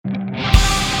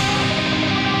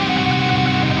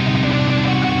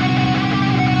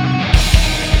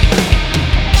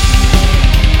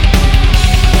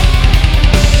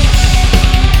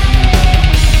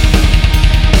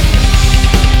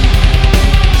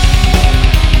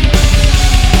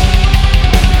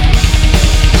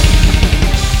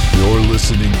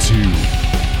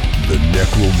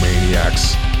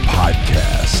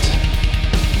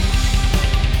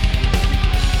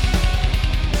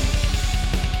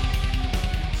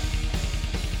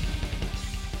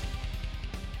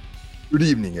Good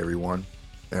evening, everyone,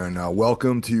 and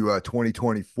welcome to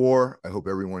 2024. I hope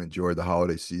everyone enjoyed the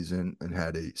holiday season and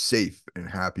had a safe and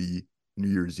happy New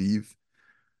Year's Eve.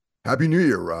 Happy New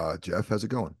Year, Jeff. How's it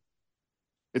going?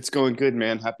 It's going good,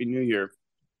 man. Happy New Year.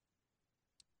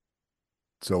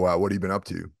 So, what have you been up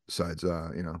to besides,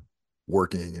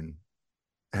 working and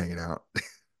hanging out?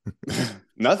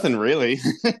 Nothing really.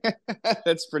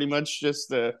 That's pretty much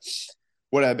just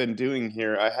what I've been doing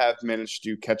here. I have managed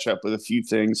to catch up with a few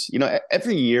things.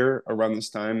 Every year around this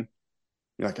time,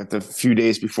 like at the few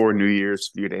days before New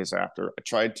Year's, few days after, I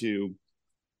tried to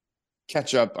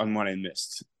catch up on what I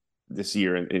missed this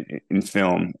year in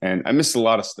film, and I missed a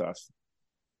lot of stuff.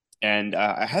 And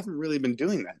I haven't really been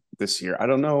doing that this year. I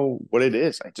don't know what it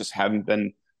is. I just haven't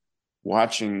been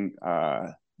watching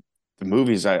the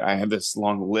movies. I have this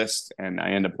long list, and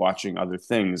I end up watching other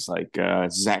things like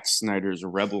Zack Snyder's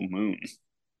Rebel Moon.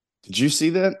 Did you see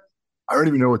that? I don't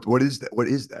even know what is that. What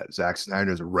is that? Zack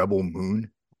Snyder's Rebel Moon.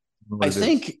 I don't know I what it is.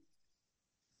 think,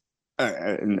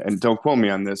 and don't quote me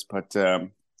on this, but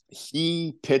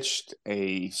he pitched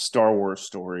a Star Wars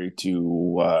story to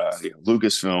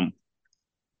Lucasfilm,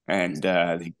 and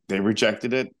they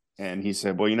rejected it. And he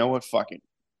said, "Well, you know what? Fuck it.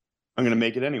 I'm going to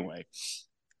make it anyway."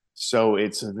 So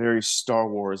it's a very Star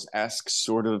Wars esque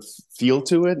sort of feel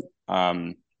to it.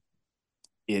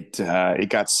 It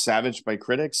got savaged by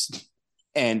critics,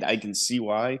 and I can see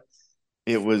why.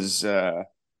 It was I've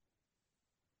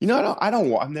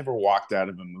never walked out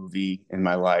of a movie in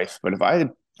my life, but if I had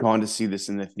gone to see this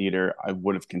in the theater, I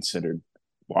would have considered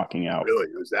walking out. Really,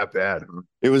 it was that bad, huh?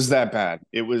 It was that bad.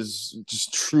 It was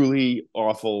just truly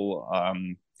awful. I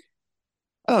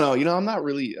don't know. I'm not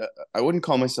really. I wouldn't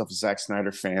call myself a Zack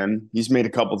Snyder fan. He's made a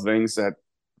couple things that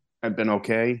have been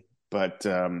okay, but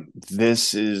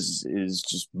this is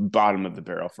just bottom of the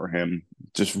barrel for him.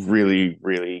 Just really,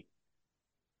 really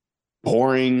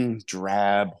boring,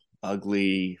 drab,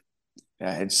 ugly.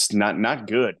 It's not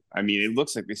good. I mean, it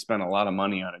looks like they spent a lot of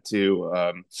money on it too.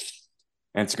 And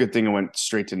it's a good thing it went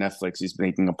straight to Netflix. He's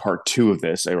making a part two of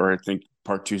this, or I think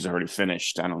part two is already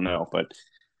finished. I don't know, but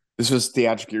this was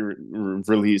theatrically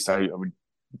released. I would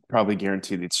probably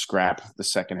guarantee they'd scrap the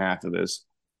second half of this.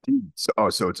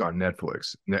 So it's on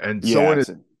Netflix, and Yeah, someone has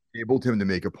it's enabled him to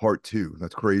make a part two.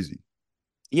 That's crazy.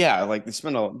 yeah, like they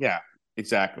spent a yeah,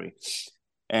 exactly.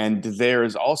 And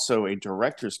there's also a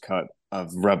director's cut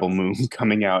of Rebel Moon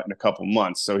coming out in a couple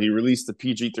months. So he released the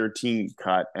PG-13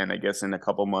 cut, and I guess in a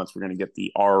couple months we're gonna get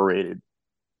the R-rated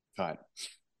cut.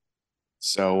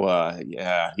 So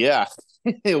yeah.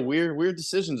 Weird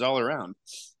decisions all around.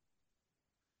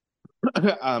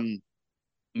 um,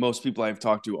 most people I've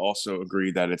talked to also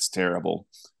agree that it's terrible.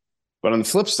 But on the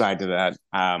flip side to that,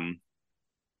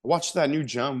 watch that new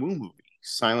John Woo movie,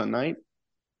 Silent Night.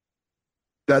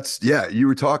 That's yeah, you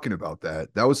were talking about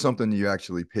that. That was something you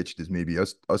actually pitched as maybe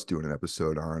us doing an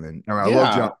episode on. And I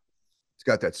love John. Yeah, It's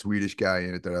got that Swedish guy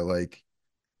in it that I like.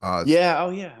 Uh yeah,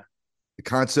 oh yeah, the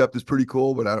concept is pretty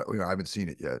cool, but I haven't seen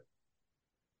it yet.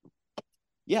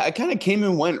 yeah. It kind of came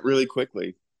and went really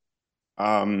quickly.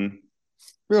 Um,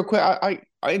 Real quick, I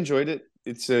enjoyed it.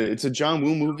 It's a John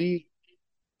Woo movie,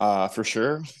 for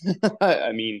sure.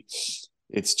 I mean,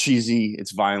 it's cheesy,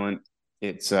 it's violent,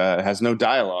 it's has no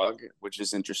dialogue, which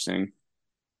is interesting,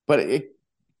 but it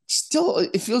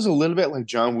feels a little bit like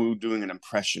John Woo doing an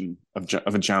impression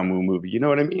of a John Woo movie. You know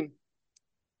what I mean?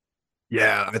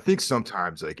 Yeah, I think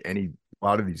sometimes like a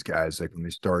lot of these guys, like when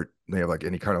they have like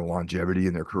any kind of longevity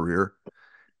in their career,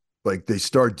 like they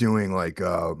start doing like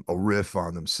a riff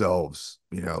on themselves,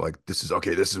 like this is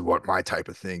okay, this is what my type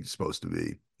of thing is supposed to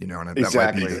be, and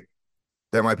Exactly.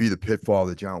 that might be the pitfall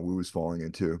that John Woo is falling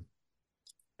into.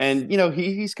 And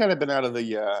he's kind of been out of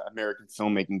the American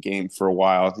filmmaking game for a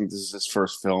while. I think this is his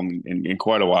first film in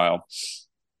quite a while.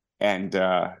 And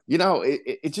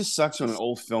it just sucks when an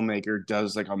old filmmaker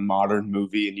does like a modern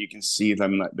movie and you can see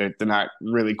them they're not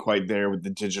really quite there with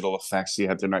the digital effects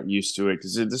yet. They're not used to it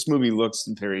because this movie looks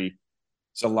very.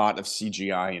 It's a lot of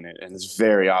CGI in it, and it's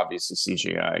very obviously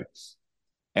CGI.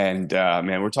 And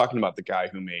man, we're talking about the guy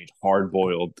who made Hard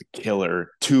Boiled, The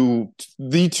Killer,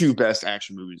 the two best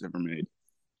action movies ever made,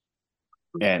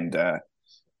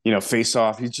 and Face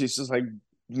Off. He's just like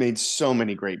made so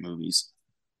many great movies,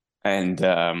 and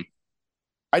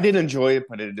I did enjoy it,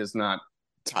 but it is not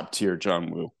top tier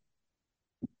John Woo.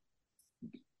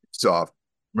 Soft.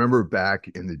 Remember back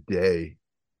in the day,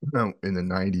 in the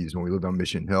 90s when we lived on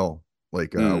Mission Hill,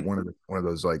 like Mm. one of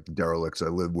those like derelicts I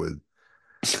lived with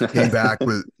came back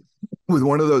with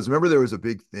one of those. Remember there was a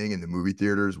big thing in the movie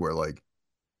theaters where like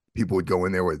people would go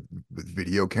in there with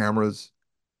video cameras.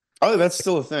 Oh, that's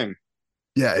still a thing.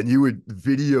 Yeah, and you would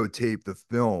videotape the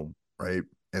film, right?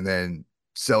 and then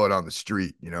sell it on the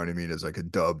street. You know what I mean? As like a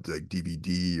dubbed like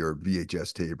DVD or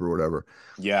VHS tape or whatever.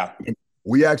 Yeah. And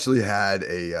we actually had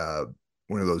a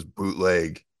one of those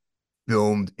bootleg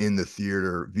filmed in the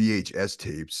theater VHS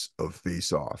tapes of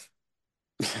Face Off,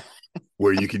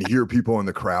 where you can hear people in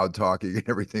the crowd talking and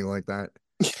everything like that.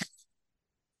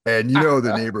 And you know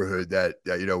the neighborhood that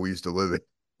you know we used to live in,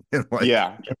 and like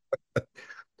Yeah.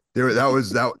 there that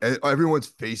was that everyone's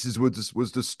faces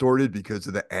was distorted because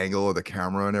of the angle of the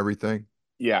camera and everything. It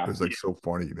Yeah. was like so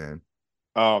funny, man.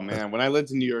 Oh That's man, when I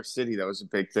lived in New York City, that was a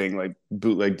big thing. Like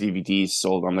bootleg DVDs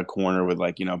sold on the corner with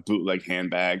like bootleg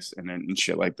handbags and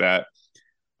shit like that.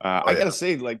 oh I yeah. gotta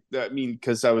say, like, I mean,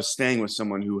 because I was staying with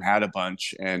someone who had a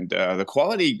bunch, and the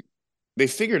quality, they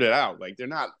figured it out. Like, they're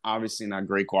not obviously not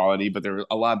great quality, but they're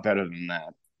a lot better than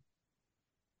that.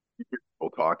 People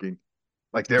talking.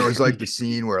 Like there was like the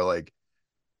scene where like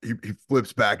he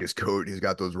flips back his coat and he's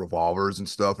got those revolvers and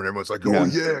stuff, and everyone's like, "Oh Yeah.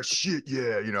 yeah, shit,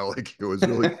 yeah," you know, like it was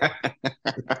really fun.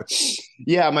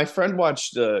 Yeah, my friend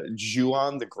watched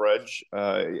Ju-on the Grudge.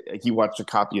 He watched a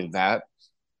copy of that,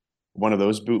 one of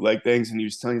those bootleg things, and he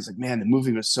was telling us like, man, the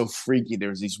movie was so freaky. There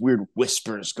was these weird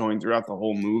whispers going throughout the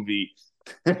whole movie.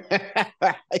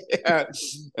 Yeah.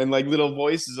 And like little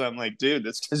voices. I'm like, dude,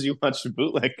 that's because you watched a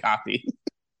bootleg copy.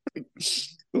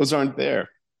 Those aren't there.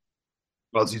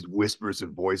 Well, it's these whispers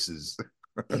and voices.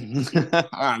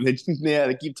 Yeah,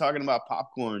 they keep talking about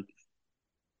popcorn.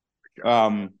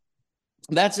 Um,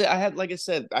 that's it. I had, like I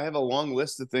said, I have a long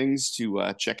list of things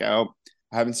to check out.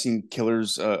 I haven't seen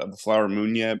Killers of the Flower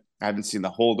Moon yet. I haven't seen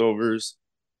The Holdovers.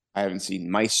 I haven't seen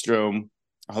Maestro.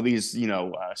 All these,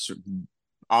 sort of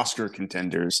Oscar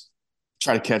contenders.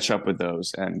 Try to catch up with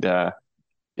those, and yeah,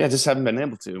 just haven't been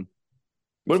able to.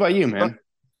 What about you, man?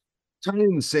 Kind of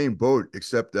in the same boat,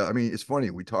 except I mean, it's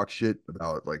funny. We talk shit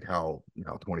about like how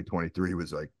 2023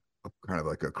 was like kind of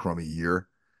like a crummy year,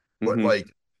 but Mm-hmm.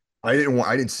 like I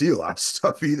didn't see a lot of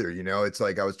stuff either. You know, it's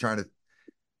like I was trying to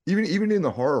even in the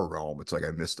horror realm. It's like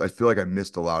I feel like I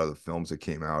missed a lot of the films that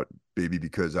came out, maybe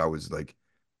because I was like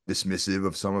dismissive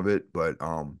of some of it.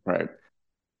 Right.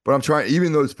 But I'm trying.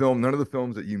 Even those films, none of the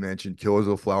films that you mentioned, Killers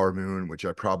of the Flower Moon, which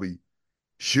I probably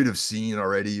should have seen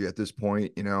already at this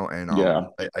point, you know, and Yeah.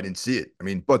 I didn't see it. I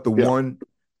mean, but the Yeah. one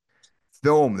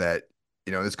film that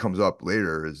this comes up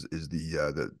later is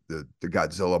the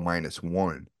Godzilla minus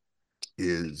one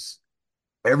is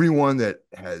everyone that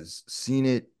has seen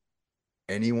it,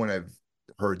 anyone I've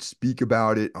heard speak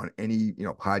about it on any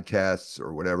podcasts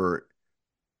or whatever,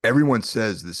 everyone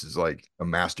says this is like a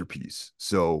masterpiece.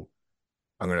 So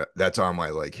that's on my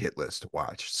like hit list to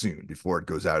watch soon before it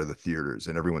goes out of the theaters.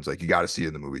 And everyone's like, you got to see it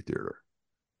in the movie theater.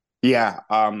 Yeah.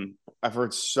 I've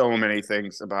heard so many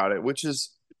things about it, which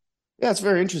is yeah, it's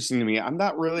very interesting to me. I'm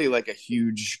not really like a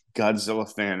huge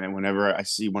Godzilla fan, and whenever I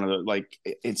see one of the like,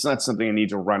 it's not something I need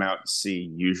to run out and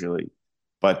see usually.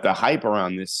 But the hype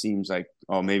around this seems like,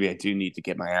 oh, maybe I do need to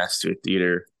get my ass to a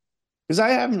theater because I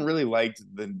haven't really liked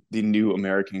the new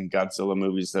American Godzilla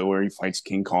movies though, where he fights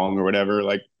King Kong or whatever.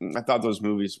 Like, I thought those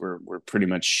movies were pretty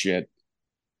much shit.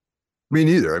 Me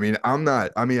neither. I mean, I'm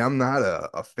not. I mean, I'm not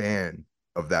a fan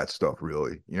of that stuff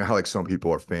really. You know how like some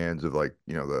people are fans of like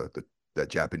the that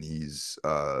Japanese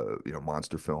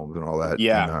monster films and all that. And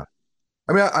Yeah,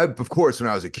 I mean, I of course when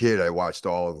I was a kid I watched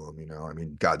all of them. You know, I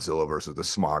mean Godzilla versus the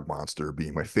Smog Monster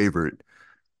being my favorite,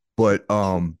 but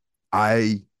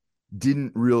I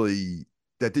didn't really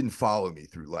that didn't follow me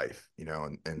through life. You know,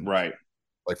 and right.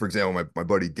 like for example, my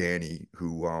buddy Danny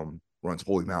who runs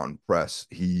Holy Mountain Press,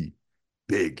 he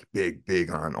big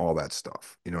on all that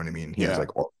stuff. You know what I mean? He has Yeah, like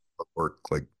work,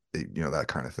 like that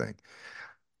kind of thing.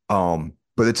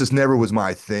 But it just never was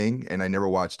my thing, and I never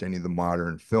watched any of the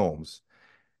modern films,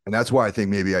 and that's why I think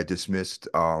maybe I dismissed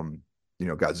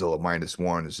Godzilla minus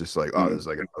one is just like, oh, this mm, is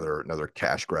like another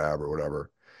cash grab or whatever.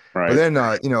 But right. then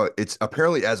it's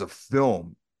apparently as a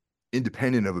film,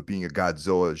 independent of it being a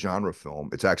Godzilla genre film,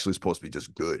 it's actually supposed to be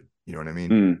just good. You know what I mean?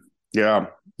 Mm, yeah,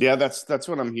 yeah. That's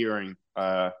what I'm hearing.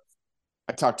 I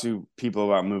talk to people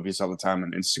about movies all the time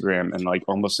on Instagram, and like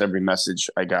almost every message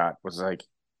I got was like,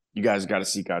 "You guys got to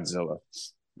see Godzilla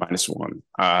minus one."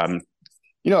 I'm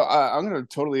gonna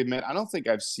totally admit I don't think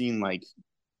I've seen like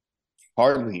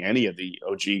hardly any of the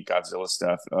OG Godzilla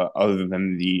stuff other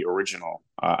than the original.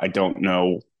 I don't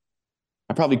know.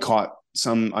 I probably caught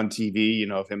some on TV,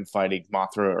 of him fighting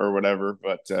Mothra or whatever,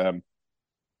 but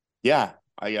yeah,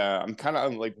 I'm kind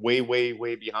of like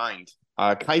way behind.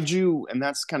 Kaiju and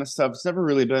that's kind of stuff. It's never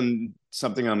really been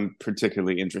something I'm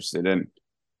particularly interested in.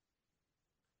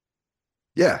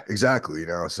 Yeah, exactly.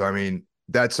 So I mean,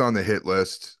 that's on the hit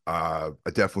list. I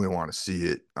definitely want to see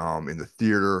it in the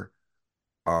theater.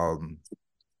 Um,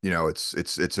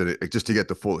 just to get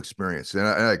the full experience. And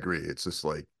I agree. It's just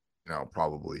like,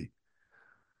 probably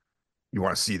you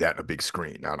want to see that in a big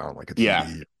screen, not on like a Yeah.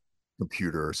 TV,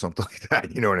 computer, or something like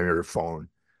that. You know what I mean? Or a phone.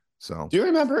 So Do you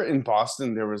remember in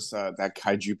Boston there was that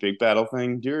kaiju big battle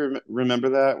thing? Do you remember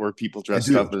that where people I dressed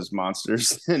do. up as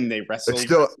monsters and they That's wrestled?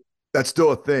 still that's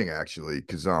still a thing actually,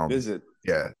 because Is it?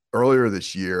 yeah, earlier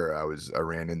this year I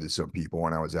ran into some people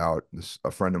when I was out.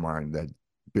 A friend of mine that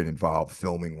been involved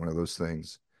filming one of those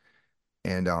things,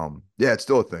 and yeah, it's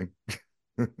still a thing.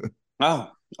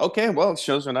 Oh, okay. Well, it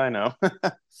shows what I know.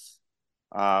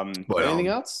 But Anything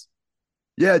else?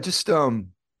 yeah, just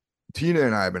Tina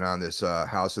and I have been on this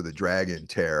House of the Dragon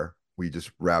tear. We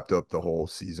just wrapped up the whole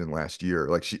season last year.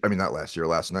 Like I mean not last year,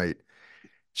 last night.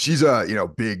 She's a,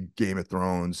 big Game of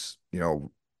Thrones,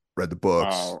 read the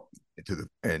books into the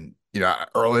and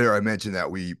earlier I mentioned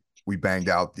that we banged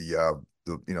out the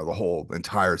whole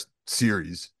entire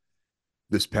series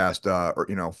this past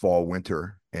or fall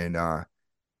winter. And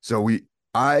so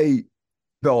I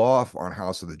fell off on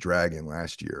House of the Dragon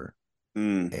last year.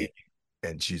 Mm,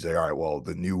 And she's like, all right, well,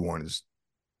 the new one is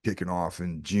kicking off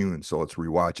in June, so let's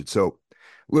rewatch it. So,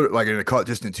 literally, like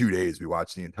just in 2 days, we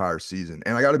watched the entire season,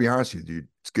 and I got to be honest with you, dude,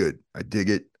 it's good. I dig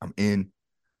it. I'm in.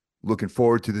 Looking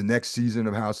forward to the next season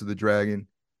of House of the Dragon.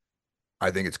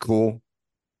 I think it's cool.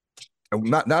 And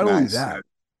not only nice. that,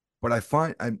 but I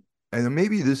find and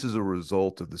maybe this is a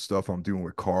result of the stuff I'm doing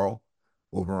with Carl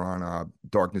over on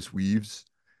Darkness Weaves.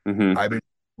 Hmm. I've been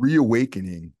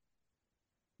reawakening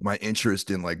my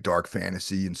interest in like dark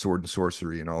fantasy and sword and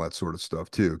sorcery and all that sort of stuff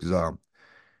too, because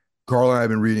Carl and I have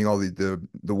been reading all the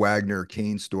Wagner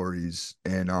Kane stories,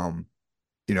 and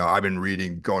I've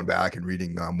been going back and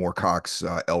reading Moorcock's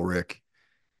Elric,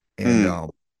 and Mm,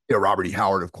 Robert E.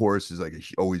 Howard, of course, is like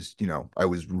always, I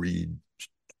always read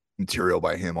material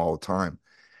by him all the time,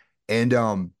 and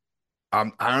I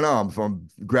don't know, I'm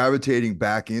gravitating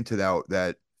back into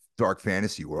that dark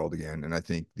fantasy world again, and I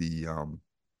think the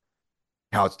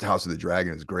House of the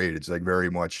Dragon is great. It's like very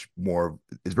much more.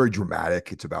 It's very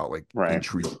dramatic. It's about like right.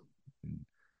 intrigue,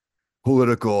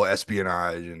 political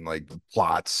espionage, and like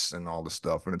plots and all the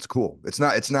stuff, and it's cool. It's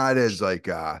not as like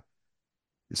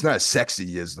it's not as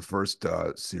sexy as the first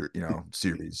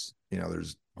series.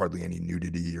 There's hardly any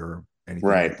nudity or anything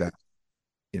Right. like that.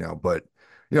 But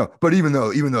but even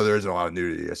though there isn't a lot of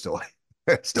nudity, I still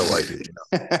I still like it.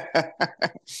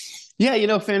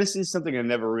 Yeah, fantasy is something I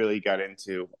never really got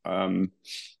into.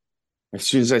 As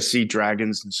soon as I see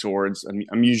dragons and swords,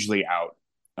 I'm usually out.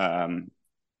 Um,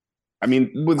 I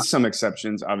mean, with some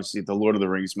exceptions, obviously the Lord of the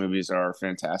Rings movies are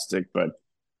fantastic, but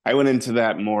I went into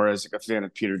that more as like a fan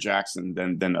of Peter Jackson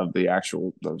than of the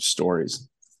actual those stories.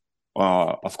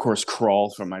 Of course,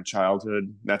 Crawl from my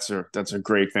childhood. That's a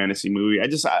great fantasy movie.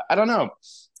 I don't know.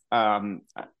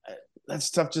 That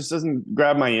stuff just doesn't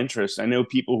grab my interest. I know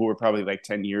people who are probably like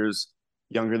 10 years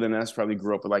younger than us probably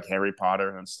grew up with like Harry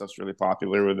Potter and stuff's really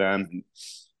popular with them. And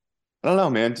I don't know,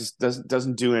 man. Just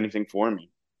doesn't do anything for me.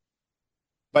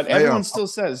 But I everyone still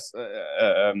says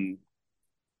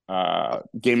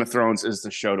Game of Thrones is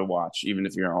the show to watch, even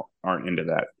if you aren't into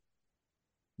that.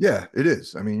 Yeah, it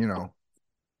is. I mean,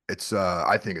 it's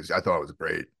I thought it was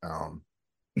great.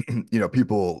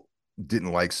 People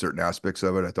didn't like certain aspects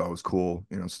of it. I thought it was cool.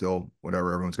 Still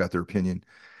whatever. Everyone's got their opinion.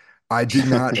 I did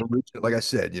not like I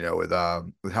said, with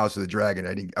House of the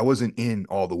Dragon, I wasn't in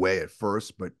all the way at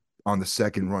first, but on the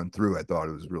second run through, I thought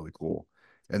it was really cool.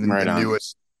 And then the Right on.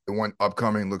 newest, the one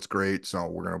upcoming looks great, so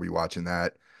we're gonna be watching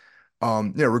that.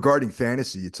 Regarding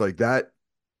fantasy, it's like that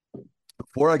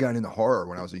before I got into horror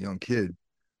when I was a young kid,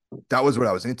 that was what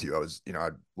I was into. I was,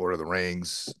 Lord of the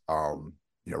Rings,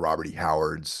 Robert E.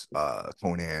 Howard's,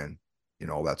 Conan,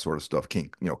 all that sort of stuff,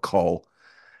 King, Cull.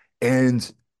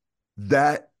 And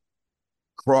that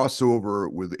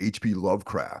crossover with H.P.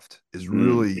 Lovecraft is Mm,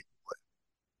 really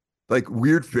like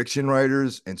weird fiction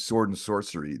writers and sword and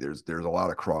sorcery. There's a lot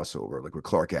of crossover, like with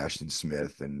Clark Ashton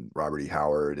Smith and Robert E.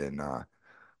 Howard. And I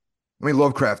mean,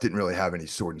 Lovecraft didn't really have any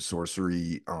sword and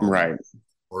sorcery right.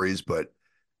 stories, but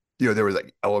there were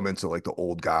like elements of like the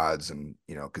old gods and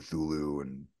Cthulhu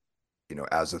and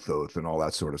Azathoth and all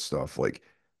that sort of stuff. Like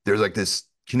there's like this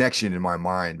connection in my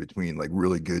mind between like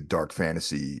really good dark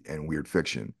fantasy and weird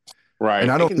fiction. And Right.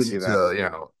 I I don't can get see that.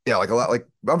 into, yeah, like a lot, like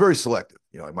I'm very selective,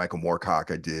 like Michael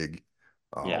Moorcock, I dig.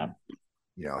 Yeah.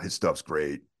 Um, his stuff's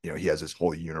great. He has this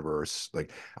whole universe.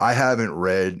 Like I haven't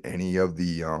read any of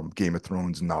the Game of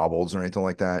Thrones novels or anything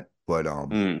like that,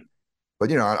 Mm.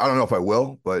 but I don't know if I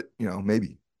will, but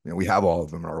maybe. We have all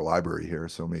of them in our library here,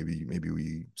 so maybe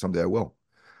we someday I will.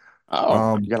 Oh, you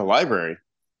Um, got a library.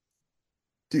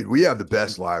 Dude, we have the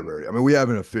best library. I mean, we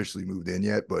haven't officially moved in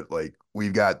yet, but like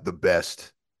we've got the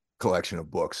best collection of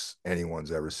books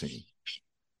anyone's ever seen.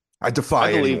 I I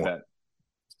defy believe anyone. that.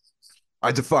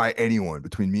 I defy anyone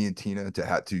between me and Tina to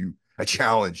have to. I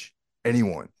challenge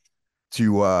anyone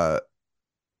to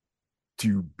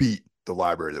beat the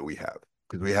library that we have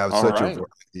because we have All such a right.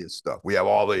 variety of stuff. We have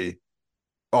all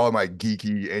of my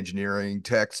geeky engineering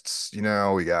texts.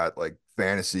 We got like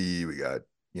fantasy. We got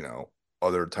you know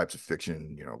other types of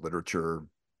fiction. Literature,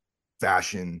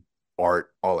 fashion, art,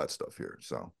 all that stuff here.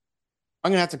 So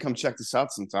I'm gonna have to come check this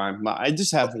out sometime. I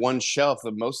just have one shelf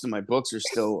that most of my books are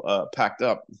still packed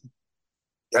up.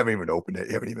 you haven't even opened it.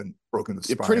 You haven't even broken the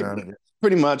It spine on it.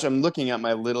 pretty much. I'm looking at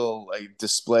my little like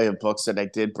display of books that I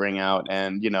did bring out,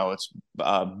 and it's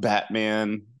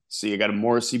Batman. So you got a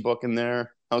Morrissey book in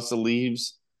there, House of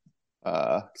Leaves,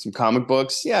 some comic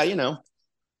books. Yeah,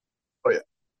 Oh yeah,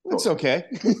 it's totally. okay.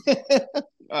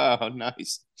 Oh,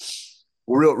 nice.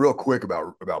 Well, real quick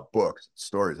about books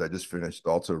stories. I just finished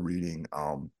also reading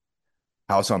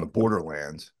House on the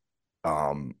Borderlands,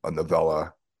 a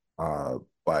novella uh,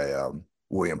 by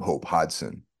William Hope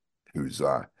Hodgson, who's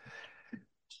I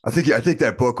think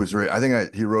that book was written.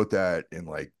 He wrote that in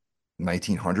like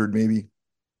 1900 maybe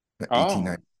Oh,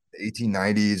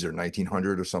 1890s or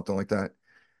 1900 or something like that.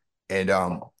 And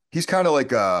he's kind of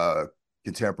like a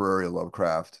contemporary of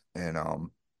Lovecraft and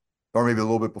or maybe a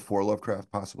little bit before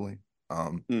Lovecraft possibly.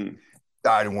 Um, hmm.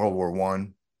 Died in World War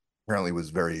One. Apparently was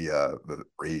very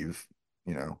brave,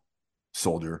 you know,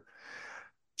 soldier.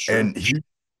 Sure. And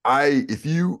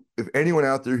if anyone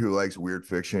out there who likes weird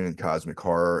fiction and cosmic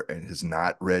horror and has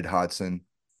not read Hodgson,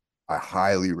 I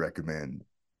highly recommend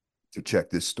to check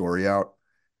this story out,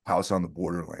 House on the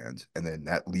Borderlands, and then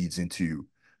that leads into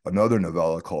another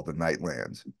novella called The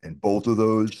Nightlands, and both of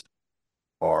those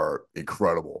are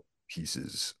incredible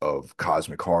pieces of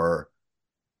cosmic horror,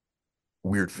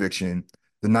 weird fiction.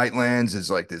 The Nightlands is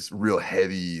like this real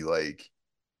heavy, like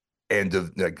end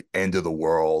of the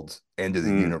world, end of the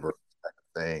Hmm. universe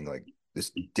thing, like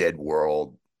this dead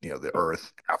world, the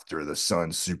Earth after the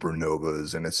sun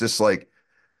supernovas, and it's just like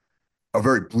a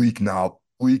very bleak novel.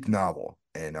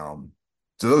 And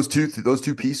so those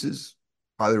two pieces,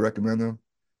 highly recommend them.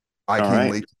 I All came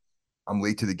right. late. I'm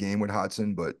late to the game with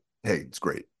Hodson, but hey, it's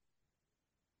great.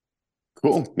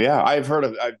 Cool. Yeah, I've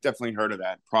definitely heard of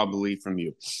that, probably from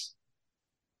you.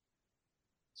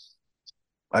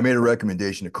 I made a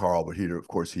recommendation to Carl, but of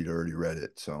course, he'd already read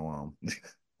it. So,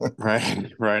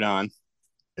 Right. Right on.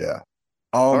 yeah.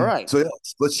 All right. So yeah,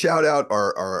 let's shout out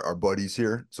our buddies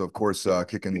here. So of course, Yeah.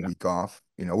 kicking the week off.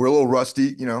 We're a little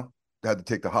rusty. Had to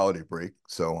take the holiday break.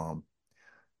 So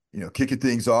kicking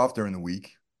things off during the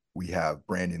week, we have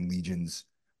Brandon Legion's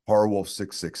Horror Wolf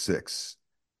 666.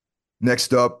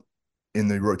 Next up in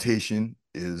the rotation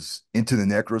is Into the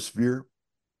Necrosphere.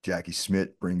 Jackie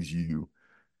Smith brings you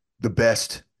the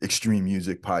best extreme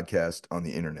music podcast on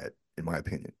the internet, in my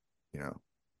opinion. You know,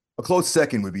 a close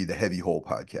second would be the Heavy Hole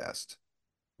podcast,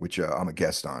 which I'm a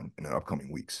guest on in the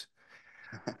upcoming weeks.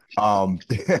 Um,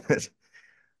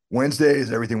 Wednesday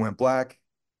is Everything Went Black.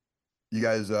 You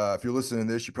guys, if you're listening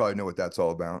to this, you probably know what that's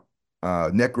all about.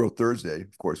 Necro Thursday,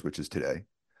 of course, which is today.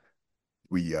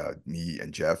 Me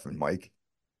and Jeff and Mike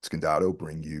Scandato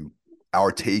bring you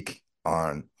our take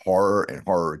on horror and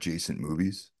horror adjacent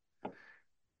movies.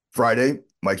 Friday,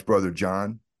 Mike's brother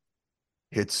John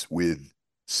hits with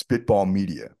Spitball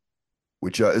Media,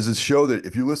 which is a show that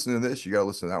if you listen to this, you got to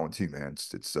listen to that one too, man.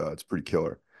 It's pretty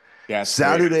killer. Yeah, it's great.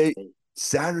 Saturday,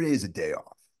 Saturday is a day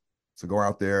off, so go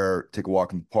out there, take a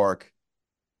walk in the park,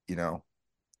 you know,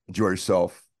 enjoy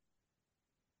yourself.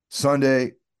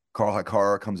 Sunday, Carl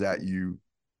Hakara comes at you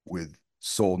with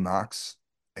Soul Knox.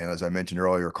 And as I mentioned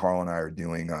earlier, Carl and I are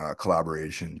doing a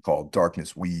collaboration called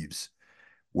Darkness Weaves,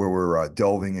 where we're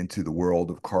delving into the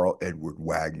world of Carl Edward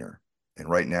Wagner. And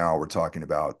right now we're talking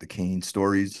about the Kane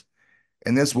stories.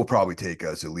 And this will probably take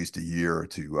us at least a year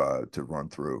to run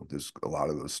through. There's a lot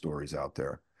of those stories out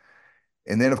there.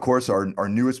 And then, of course, our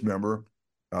newest member,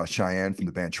 Cheyenne from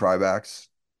the band Trivax,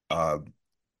 uh,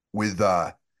 with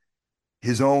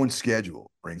his own schedule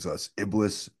brings us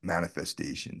Iblis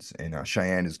Manifestations, and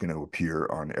Cheyenne is going to appear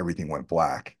on Everything Went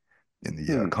Black in the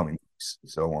Hmm. coming weeks.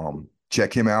 So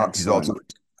check him out.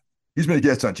 Excellent. He's been a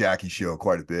guest on Jackie's show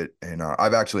quite a bit, and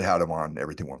I've actually had him on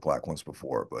Everything Went Black once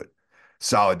before. But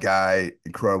solid guy,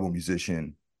 incredible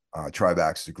musician.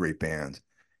 Trivax is a great band,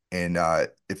 and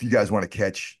if you guys want to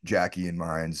catch Jackie and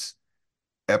mine's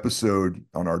episode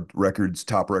on our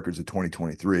top records of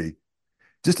 2023,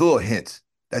 just a little hint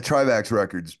that Trivax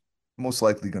record's most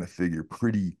likely going to figure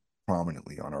pretty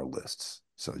prominently on our lists.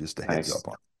 So just a heads Nice. up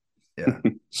on it.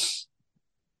 Yeah.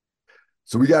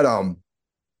 So we got our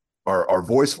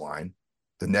voice line,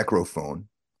 the Necro phone.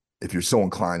 If you're so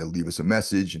inclined to leave us a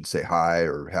message and say hi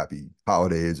or happy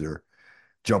holidays or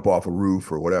jump off a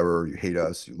roof or whatever, you hate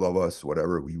us, you love us,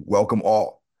 whatever, we welcome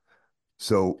all.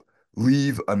 So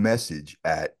leave a message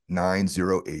at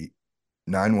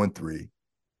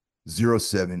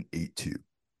 908-913-0782.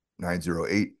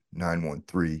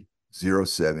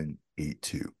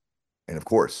 908-913-0782. And of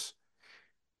course,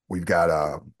 we've got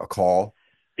a call.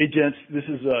 Hey, gents, this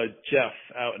is Jeff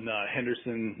out in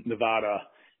Henderson, Nevada,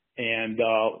 and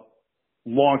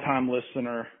longtime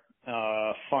listener.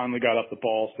 Finally got up the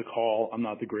balls to call. I'm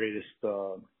not the greatest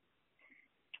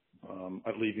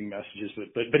at leaving messages,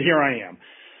 but here I am.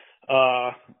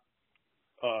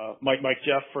 Mike,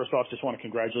 Jeff, first off, just want to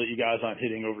congratulate you guys on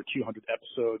hitting over 200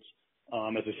 episodes.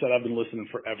 As I said, I've been listening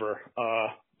forever.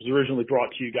 Was originally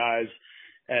brought to you guys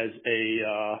as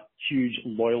a huge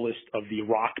loyalist of the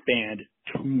rock band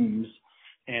Tombs,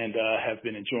 and have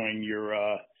been enjoying your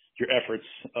efforts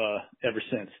ever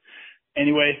since.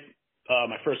 Anyway,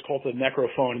 my first call to the Necro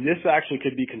phone, and this actually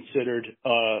could be considered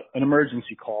an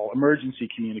emergency call, emergency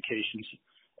communications,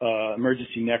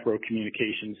 emergency Necro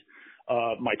communications.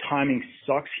 My timing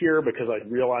sucks here because I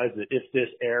realize that if this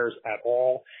airs at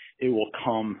all, it will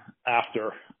come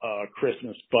after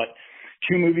Christmas. But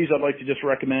two movies I'd like to just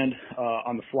recommend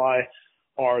on the fly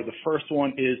are, the first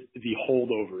one is The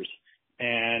Holdovers.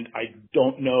 And I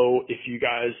don't know if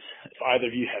either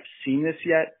of you have seen this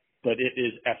yet, but it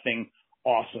is effing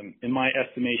awesome. In my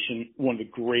estimation, one of the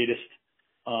greatest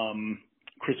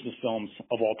Christmas films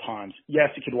of all times. Yes,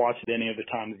 you could watch it any other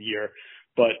time of the year,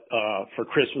 but for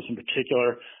Christmas in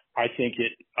particular, I think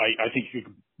you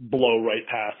could blow right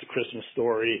past A Christmas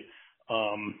Story,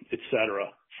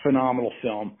 etc. Phenomenal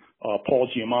film. Paul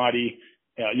Giamatti,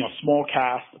 small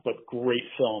cast, but great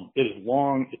film. It is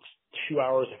long. It's 2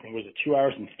 hours. I think it was 2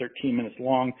 hours and 13 minutes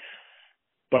long,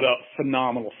 but a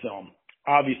phenomenal film.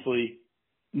 Obviously,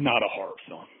 not a horror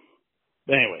film.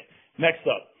 But anyway, next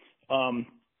up,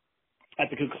 at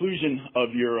the conclusion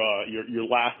of your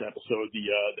last episode,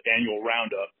 the annual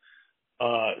roundup,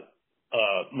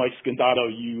 Mike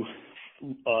Scandato,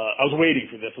 I was waiting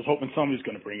for this. I was hoping somebody was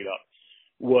going to bring it up.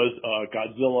 Was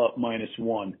Godzilla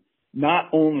 -1. Not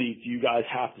only do you guys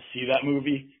have to see that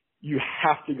movie, you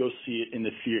have to go see it in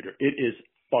the theater. It is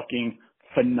fucking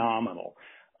phenomenal.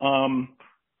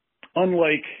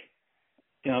 Unlike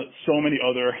so many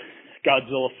other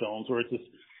Godzilla films where it's this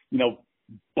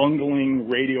bungling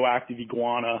radioactive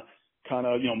iguana kind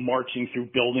of marching through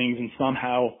buildings, and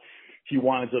somehow he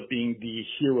winds up being the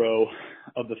hero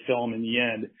of the film in the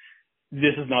end.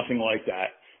 This is nothing like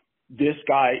that. This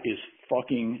guy is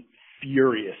fucking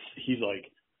furious. He's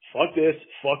like, fuck this,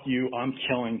 fuck you, I'm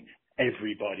killing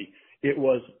everybody. It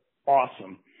was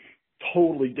awesome.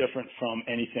 Totally different from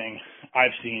anything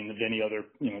I've seen of any other,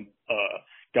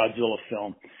 Godzilla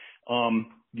film.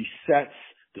 The sets,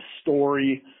 the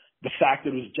story, the fact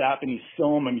that it was a Japanese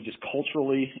film, I mean, just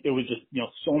culturally, it was just,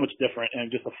 so much different,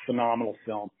 and just a phenomenal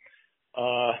film.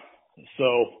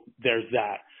 So there's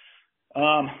that.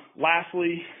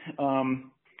 Lastly,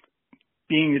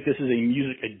 being that this is a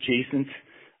music adjacent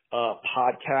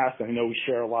podcast, I know we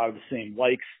share a lot of the same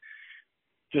likes.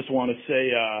 Just want to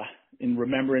say, in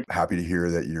remembrance. Happy to hear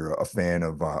that you're a fan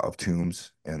of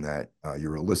Tombs and that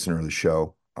you're a listener of the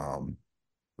show.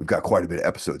 We've got quite a bit of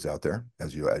episodes out there,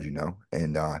 as you know,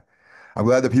 and I'm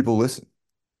glad that people listen.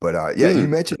 But you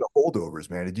mentioned The Holdovers,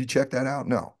 man. Did you check that out?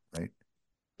 No, right?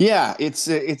 Yeah, it's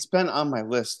been on my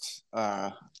list.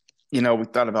 We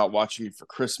thought about watching it for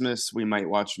Christmas. We might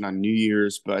watch it on New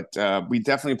Year's, but we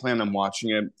definitely plan on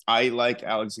watching it. I like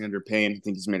Alexander Payne. I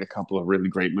think he's made a couple of really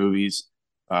great movies.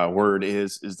 Word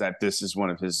is that this is one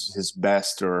of his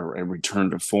best, or a return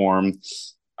to form.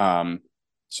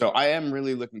 So I am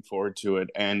really looking forward to it,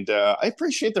 and I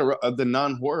appreciate the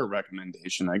non-horror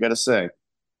recommendation. I gotta say,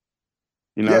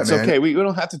 Yeah, it's man. okay. We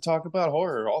don't have to talk about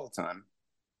horror all the time.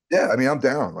 Yeah, I mean, I'm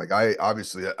down. Like, I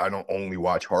don't only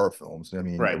watch horror films. I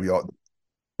mean, Right. we all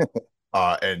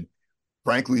and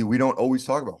frankly, we don't always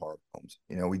talk about horror films.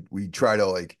 We try to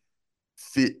like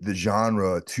fit the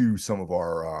genre to some of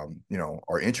our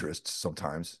our interests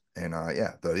sometimes. And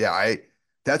I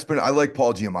like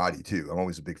Paul Giamatti too. I'm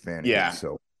always a big fan of his. Yeah.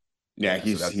 So Yeah.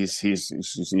 so that's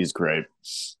He's great.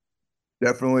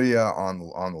 definitely on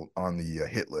the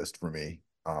hit list for me.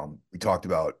 We talked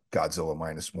about Godzilla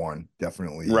 -1.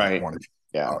 Definitely Right. want to check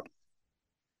it Yeah. out.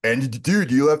 And dude,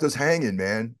 you left us hanging,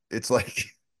 man. It's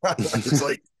like it's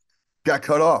like got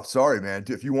cut off. Sorry, man.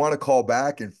 If you want to call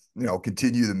back and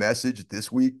continue the message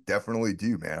this week, definitely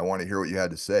do, man. I want to hear what you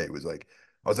had to say. It was like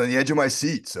I was on the edge of my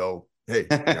seat. So hey,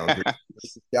 great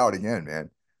out again, man.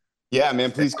 Yeah,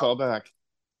 man, please call back.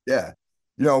 Yeah.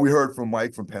 We heard from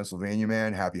Mike from Pennsylvania,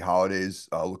 man. Happy holidays.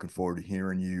 Looking forward to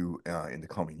hearing you in the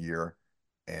coming year.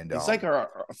 And He's like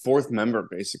our fourth member,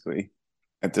 basically,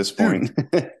 at this dude,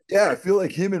 point. yeah, I feel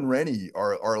like him and Rennie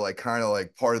are like kind of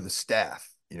like part of the staff.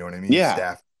 You know what I mean? Yeah.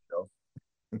 Staff. You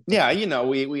Yeah,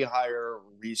 we hire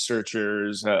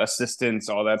researchers, assistants,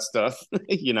 all that stuff.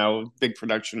 Big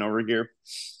production over here.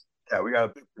 Yeah, we got a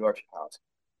big production house.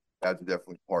 That's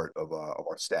definitely part of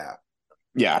our staff.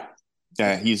 Yeah.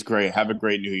 Yeah, he's great. Have a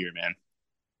great New Year, man.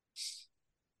 So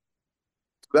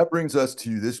that brings us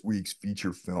to this week's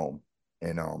feature film,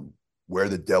 and Where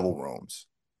the Devil Roams.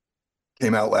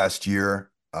 Came out last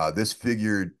year. This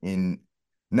figured in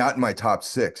not in my top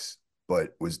six, but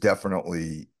was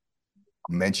definitely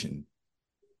mentioned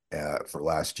for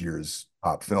last year's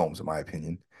top films, in my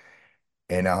opinion.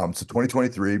 And so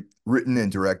 2023, written and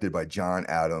directed by John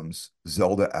Adams,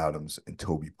 Zelda Adams, and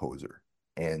Toby Poser.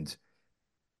 And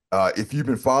if you've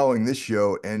been following this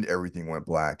show and Everything Went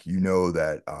Black, you know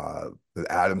that the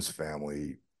Adams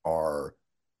family are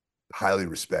highly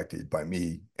respected by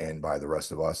me and by the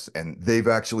rest of us. And they've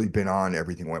actually been on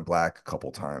Everything Went Black a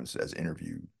couple times as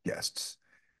interview guests.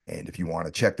 And if you want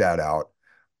to check that out,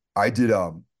 I did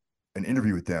an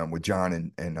interview with them with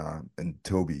John and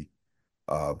Toby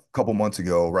a couple months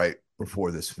ago, right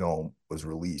before this film was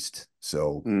released.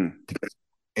 So Mm. to get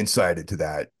insight into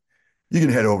that, you can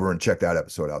head over and check that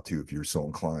episode out too if you're so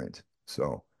inclined.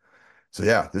 So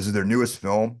yeah, this is their newest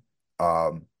film.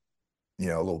 A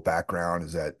little background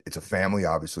is that it's a family,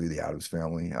 obviously the Adams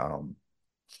family,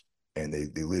 and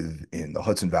they live in the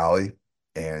Hudson Valley,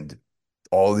 and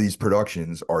all these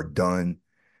productions are done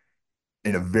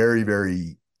in a very,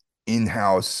 very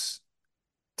in-house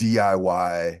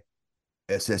DIY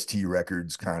SST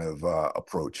Records kind of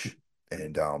approach.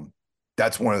 And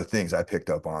that's one of the things I picked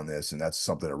up on this, and that's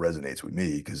something that resonates with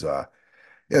me because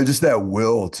just that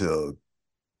will to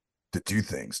do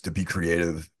things, to be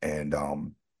creative, and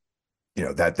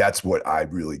that's what I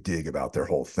really dig about their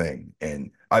whole thing.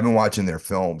 And I've been watching their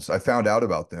films. I found out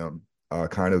about them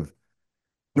kind of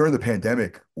during the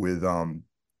pandemic with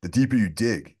The Deeper You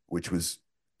Dig, which was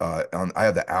on I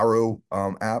have the Arrow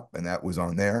app, and that was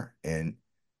on there. And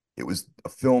it was a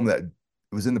film that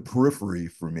it was in the periphery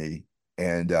for me.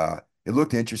 And it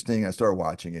looked interesting. I started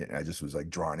watching it and I just was like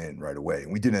drawn in right away.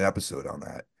 And we did an episode on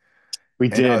that. We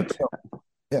And did.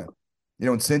 yeah,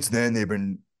 and since then they've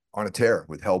been on a tear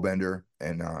with Hellbender,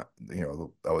 and that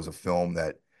was a film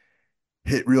that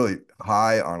hit really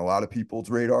high on a lot of people's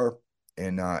radar,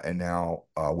 and now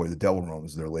Where the Devil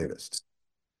Roams is their latest.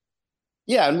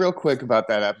 Yeah, and real quick about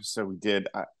that episode we did.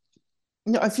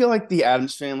 I feel like the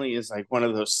Adams family is like one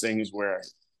of those things where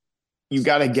you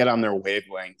got to get on their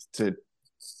wavelength to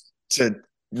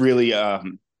really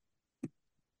to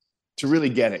really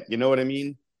get it. You know what I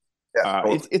mean? Yeah,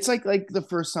 totally. It's like the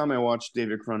first time I watched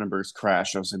David Cronenberg's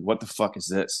Crash, I was like, "What the fuck is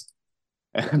this?"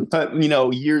 But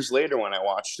years later when I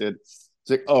watched it, it's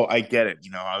like, "Oh, I get it."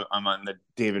 I'm on the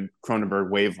David Cronenberg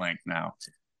wavelength now.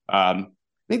 I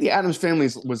think the Adams Family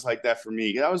was like that for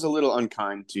me. I was a little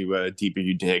unkind to Deeper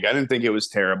You Dig. I didn't think it was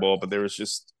terrible, but there was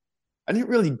just I didn't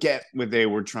really get what they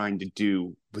were trying to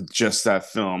do with just that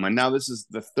film. And now this is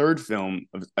the third film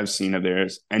I've seen of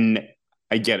theirs, and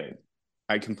I get it.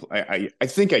 I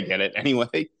think I get it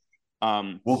anyway.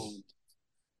 Well,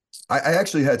 I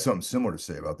actually had something similar to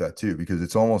say about that too, because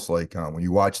it's almost like when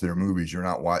you watch their movies, you're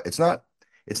not it's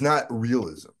not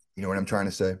realism. You know what I'm trying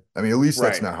to say? I mean, at least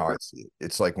that's Right. not how I see it.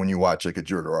 It's like when you watch like a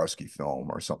Jodorowsky film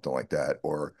or something like that,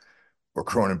 or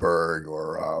Cronenberg,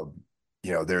 or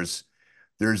there's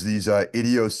these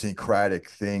idiosyncratic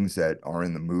things that are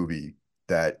in the movie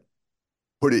that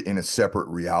put it in a separate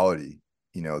reality,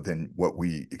 than what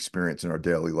we experience in our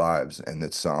daily lives, and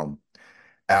it's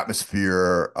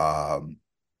atmosphere,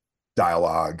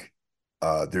 dialogue.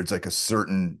 There's like a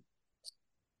certain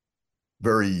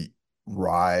very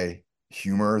wry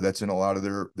humor that's in a lot of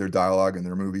their dialogue in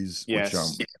their movies, which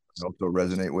Yes. I also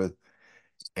resonate with.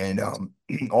 And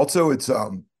also it's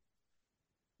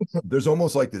there's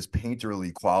almost like this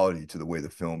painterly quality to the way the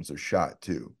films are shot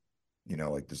too.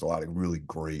 Like there's a lot of really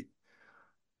great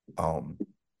um,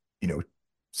 you know,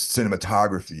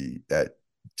 cinematography that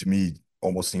to me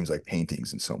almost seems like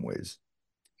paintings in some ways.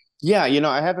 Yeah,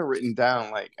 I have it written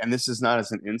down like, and this is not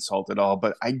as an insult at all,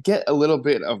 but I get a little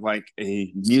bit of like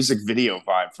a music video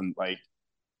vibe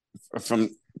from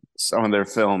some of their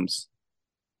films.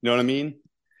 You know what I mean?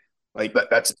 Like,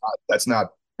 That's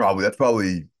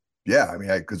probably yeah. I mean,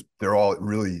 because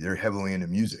they're heavily into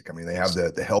music. I mean, they have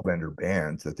the Hellbender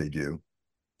band that they do,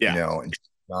 yeah,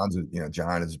 and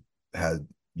John has had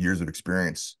years of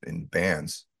experience in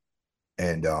bands,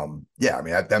 And yeah, I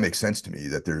mean that makes sense to me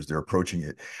that they're approaching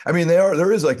it. I mean,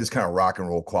 there is like this kind of rock and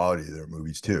roll quality to their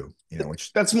movies too, you know,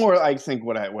 which That's more, I think,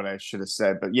 what I should have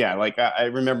said. But yeah, like I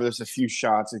remember there's a few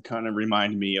shots that kind of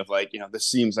remind me of like, this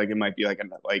seems like it might be like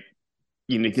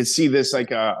you can see this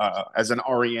like as an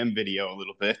REM video a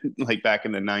little bit, like back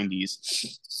in the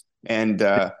 '90s. And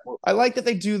I like that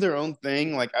they do their own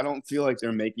thing. Like I don't feel like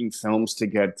they're making films to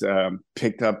get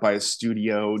picked up by a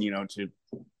studio,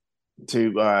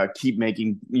 to keep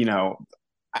making.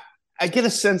 I get a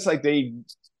sense like they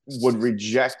would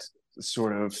reject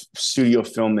sort of studio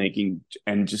filmmaking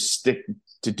and just stick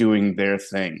to doing their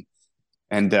thing.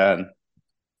 And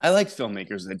I like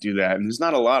filmmakers that do that, and there's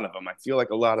not a lot of them. I feel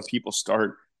like a lot of people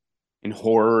start in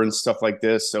horror and stuff like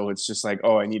this, so it's just like,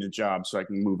 oh, I need a job so I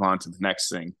can move on to the next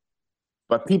thing.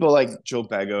 But people like Joe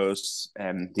Begos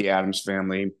and the Adams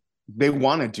family, they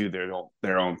want to do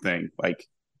their own thing. Like,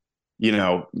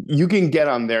 you can get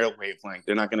on their wavelength.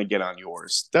 They're not going to get on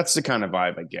yours. That's the kind of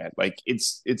vibe I get. Like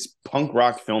it's punk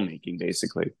rock filmmaking,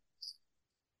 basically.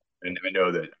 and I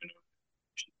know that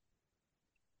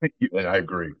and I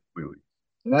agree completely.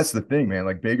 And that's the thing, man.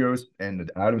 Like Begos and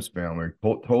the Adams family are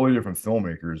totally different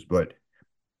filmmakers, but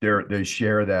they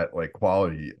share that like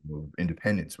quality of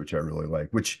independence, which I really like.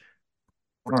 Which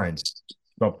finds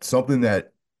something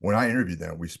that when I interviewed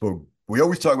them, we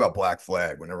always talk about Black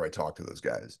Flag whenever I talk to those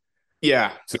guys.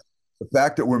 Yeah, So the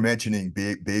fact that we're mentioning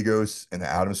Begos and the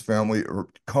Adams family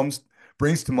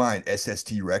brings to mind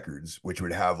SST Records, which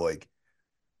would have like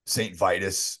Saint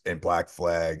Vitus and Black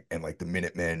Flag and like the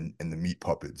Minutemen and the Meat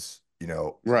Puppets,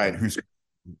 and right. who's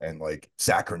and like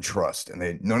Saccharine Trust,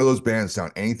 and none of those bands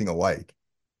sound anything alike.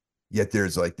 Yet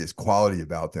there's like this quality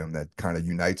about them that kind of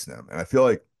unites them, and I feel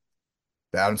like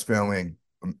the Adams family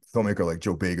and filmmaker like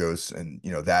Joe Begos and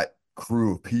that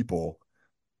crew of people,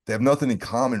 they have nothing in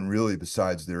common really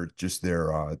besides their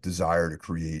desire to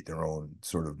create their own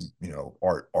sort of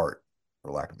art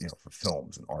for lack of for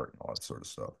films and art and all that sort of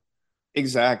stuff.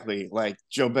 Exactly. Like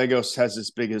Joe Begos has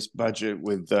his biggest budget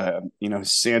with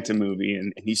Santa movie,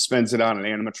 and he spends it on an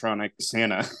animatronic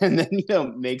Santa, and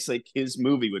then makes like his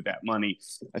movie with that money.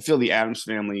 I feel the Adams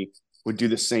family would do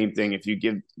the same thing if you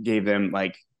gave them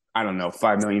like, I don't know,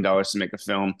 $5 million to make a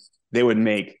film. They would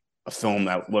make a film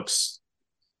that looks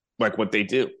like what they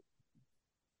do.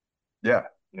 Yeah,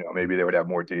 maybe they would have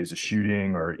more days of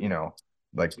shooting or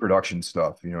like production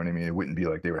stuff. You know what I mean? It wouldn't be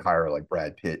like they would hire like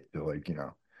Brad Pitt to like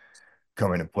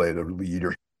come in and play the lead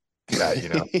or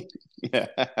that. Yeah,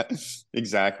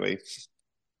 exactly.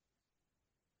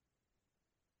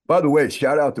 By the way,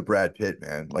 shout out to Brad Pitt,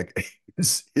 man. Like I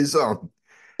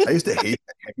used to hate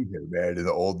him, man, in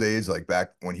the old days, like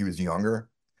back when he was younger.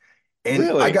 And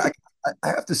Really, I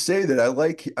have to say that I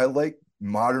like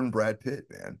modern Brad Pitt,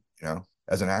 man,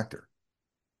 as an actor.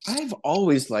 I've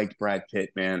always liked Brad Pitt,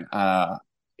 man.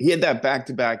 He had that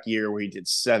back-to-back year where he did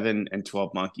Seven and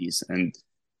 12 Monkeys, and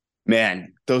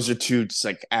man, those are two just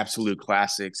like absolute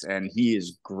classics, and he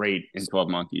is great in 12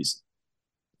 Monkeys.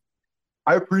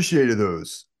 I appreciated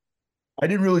those. I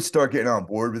didn't really start getting on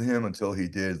board with him until he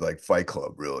did like Fight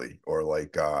Club, really, or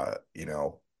like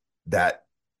that.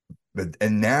 But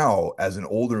and now as an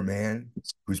older man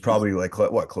who's probably like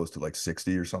what close to like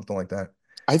 60 or something like that.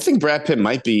 I think Brad Pitt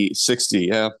might be 60.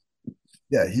 Yeah,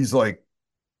 Yeah, he's like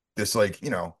this like,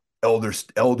 elder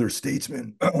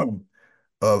statesman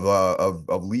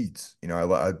of leads.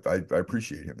 I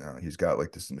appreciate him now. He's got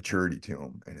like this maturity to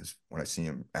him and his when I see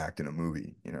him act in a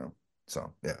movie.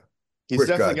 So yeah. he's Quick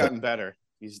definitely gotten better.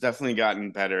 He's definitely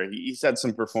gotten better. He's had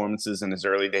some performances in his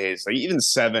early days, like even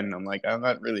Seven. I'm like, I'm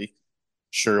not really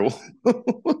sure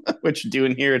what you're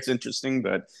doing here. It's interesting,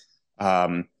 but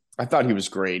I thought he was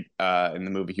great in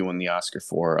the movie he won the Oscar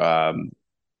for,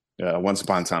 Once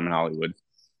Upon a Time in Hollywood.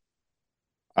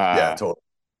 Yeah, Uh, totally.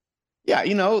 yeah,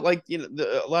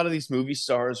 a lot of these movie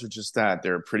stars are just that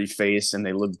they're a pretty face and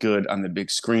they look good on the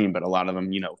big screen, but a lot of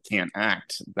them, can't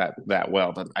act that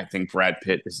well. But I think Brad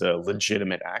Pitt is a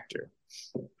legitimate actor.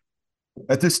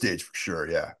 At this stage for sure,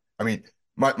 yeah. I mean,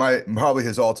 my probably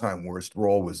his all-time worst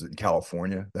role was in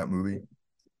California, that movie.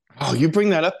 Oh, you bring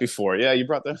that up before? Yeah, you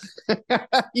brought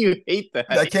that. You hate that.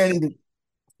 I can't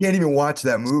even watch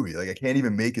that movie. Like I can't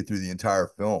even make it through the entire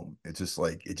film. It's just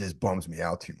like it just bums me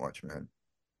out too much, man.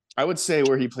 I would say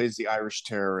where he plays the Irish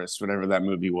terrorist, whatever that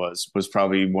movie was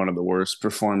probably one of the worst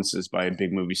performances by a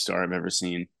big movie star I've ever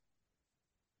seen.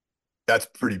 That's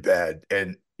pretty bad.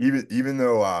 And even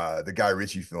though the Guy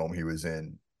Ritchie film he was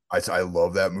in, I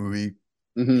love that movie.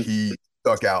 Mm-hmm. He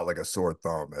stuck out like a sore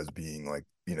thumb as being like,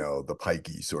 the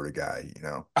pikey sort of guy,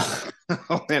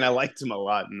 Oh man, I liked him a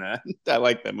lot in that. I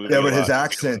like that movie Yeah, a but his lot.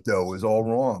 accent though was all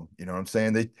wrong. You know what I'm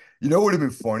saying? What would have been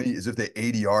funny is if they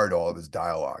ADR'd all of his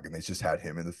dialogue and they just had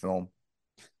him in the film.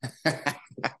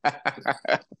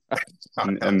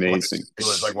 Amazing. It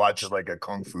was like watching like a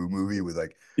kung fu movie with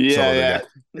like some Yeah, other guy,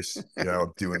 yeah.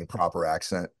 doing the proper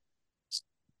accent.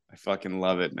 I fucking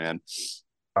love it, man.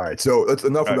 All right, so that's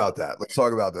enough Uh, about that. Let's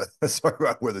talk about let's talk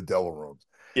about where the devil roams.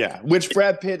 yeah, which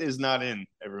Brad Pitt is not in,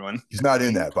 everyone. He's not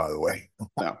in that, by the way.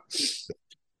 No.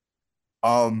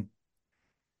 Um,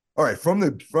 all right, from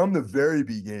the very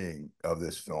beginning of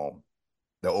this film,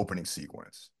 the opening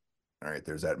sequence. All right,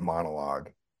 there's that monologue.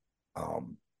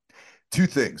 Um, two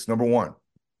things. Number one,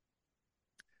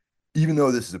 even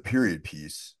though this is a period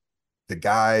piece,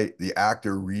 the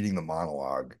actor reading the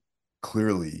monologue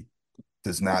clearly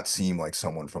does not seem like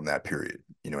someone from that period.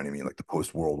 You know what I mean? Like the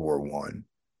post World War One.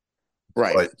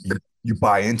 Right. But you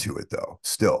buy into it though,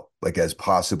 still, like as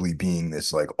possibly being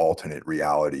this like alternate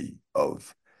reality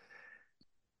of,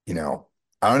 you know,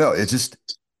 I don't know.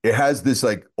 It has this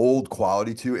like old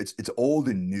quality to it. It's old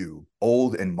and new,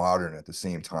 old and modern at the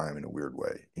same time in a weird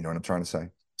way. You know what I'm trying to say?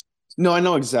 No, I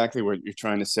know exactly what you're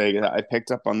trying to say. I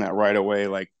picked up on that right away.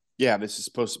 Like, yeah, this is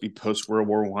supposed to be post World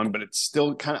War One, but it's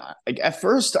still kind of like at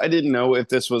first I didn't know if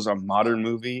this was a modern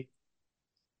movie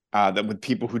that with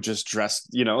people who just dressed,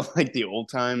 like the old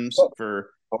times for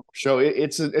show.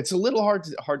 It's a little hard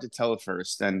to tell at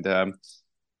first, and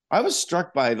I was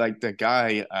struck by like the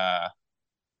guy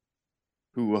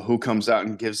who comes out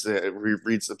and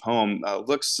reads the poem.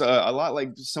 Looks a lot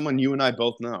like someone you and I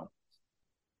both know.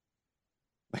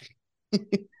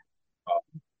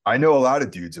 I know a lot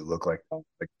of dudes that look like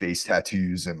face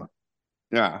tattoos and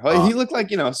Yeah, well, uh he looked like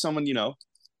someone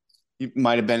he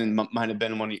might have been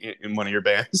in one of your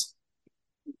bands.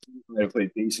 I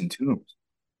played bass in Tombs.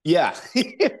 Yeah,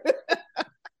 yeah,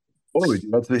 Holy,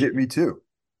 that's the hit me too.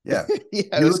 Yeah.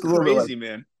 it He was looked a little bit like crazy,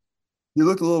 man. he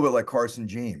looked a little bit like Carson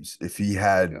James if he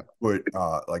had Yeah, put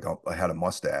had a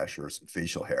mustache or some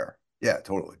facial hair. Yeah,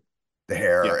 totally. The yeah,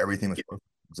 hair, everything was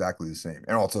exactly the same.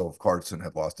 And also if Carson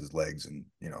had lost his legs in,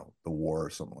 the war or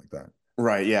something like that.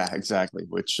 right, yeah, exactly.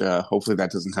 Which hopefully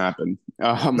that doesn't happen.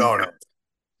 No, no.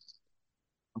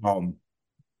 Um,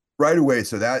 right away,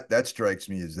 so that strikes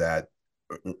me as that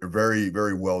a very,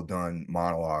 very well done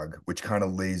monologue, which kind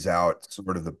of lays out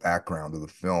sort of the background of the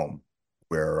film,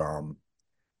 where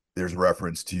there's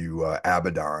reference to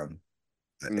Abaddon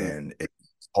Mm, and a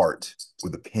heart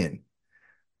with a pin.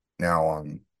 Now,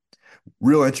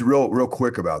 real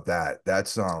quick about that.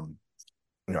 That's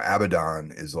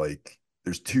Abaddon is like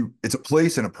there's two. It's a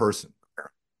place and a person.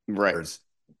 right. There's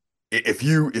if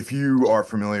you are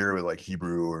familiar with like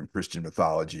Hebrew or Christian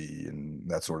mythology and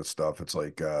that sort of stuff, it's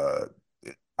like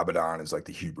Abaddon is like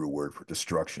the Hebrew word for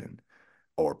destruction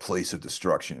or place of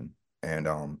destruction, and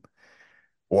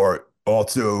or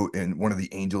also in one of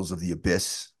the angels of the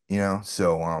abyss.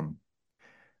 So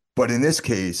but in this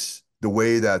case, the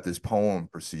way that this poem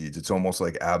proceeds, it's almost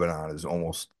like Abaddon is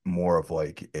almost more of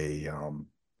like a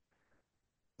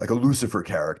Lucifer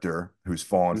character who's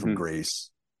fallen from Hmm. grace.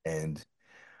 And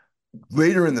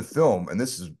later in the film, and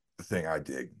this is the thing I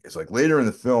dig, is like later in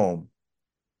the film,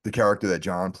 the character that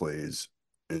John plays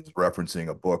is referencing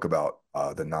a book about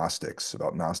the Gnostics,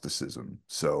 about Gnosticism.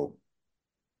 So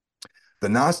the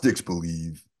Gnostics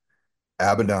believe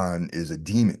Abaddon is a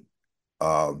demon,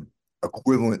 um,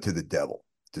 equivalent to the devil,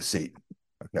 to Satan.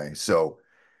 Okay, so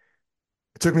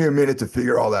it took me a minute to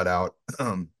figure all that out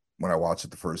when I watched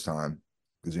it the first time,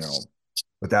 because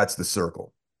but that's the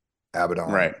circle: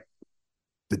 Abaddon, Right.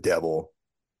 the devil,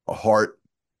 a heart,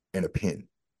 and a pin.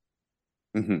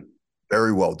 Hmm.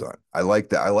 Very well done. I like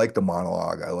that. I like the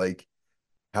monologue. I like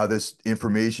how this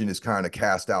information is kind of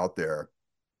cast out there.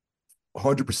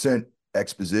 100%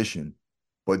 exposition,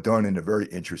 but done in a very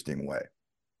interesting way.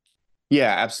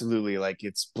 Yeah, absolutely. Like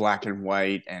it's black and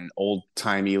white and old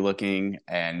timey looking,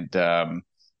 and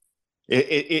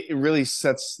it really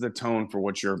sets the tone for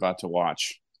what you're about to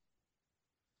watch.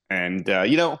 And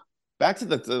back to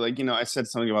like I said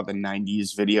something about the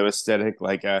 '90s video aesthetic.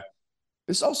 Like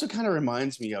this also kind of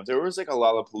reminds me of there was like a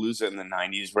Lollapalooza in the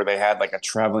 '90s where they had like a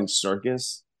traveling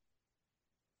circus,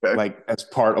 Okay. like as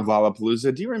part of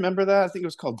Lollapalooza. Do you remember that? I think it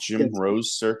was called Jim Yes.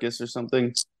 Rose Circus or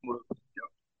something.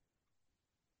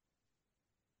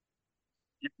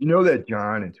 You know that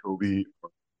John and Toby are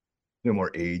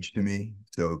similar age to me,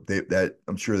 so that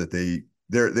I'm sure that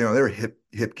they're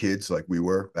hip kids like we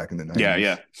were back in the Yeah,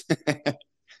 yeah, 90s.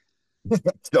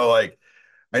 So like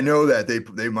I know that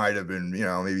they might have been,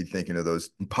 maybe thinking of those,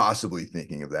 possibly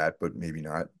thinking of that, but maybe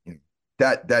not.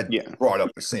 That yeah. brought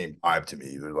up the same vibe to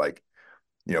me. They're like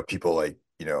people like,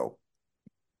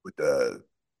 with the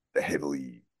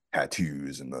heavily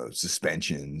tattoos and the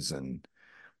suspensions and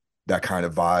that kind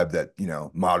of vibe that,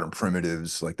 modern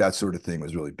primitives, like that sort of thing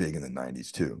was really big in the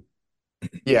 90s too.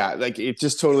 Yeah, like it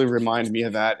just totally reminded me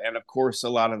of that. And of course, a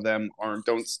lot of them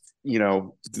don't,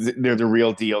 they're the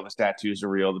real deal. The tattoos are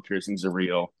real, the piercings are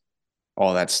real,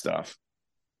 all that stuff,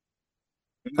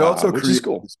 It also which is creates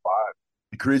cool. this vibe.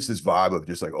 It creates this vibe of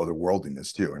just like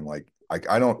otherworldliness too. And like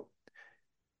I don't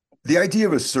the idea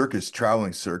of a circus,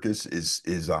 traveling circus is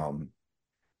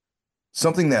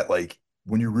something that like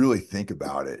when you really think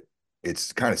about it,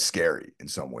 it's kind of scary in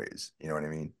some ways. You know what I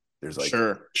mean? There's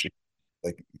Sure.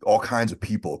 like all kinds of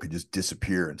people could just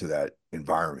disappear into that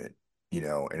environment,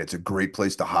 and it's a great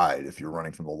place to hide if you're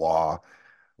running from the law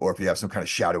or if you have some kind of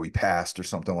shadowy past or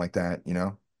something like that.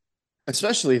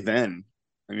 Especially then.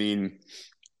 I mean,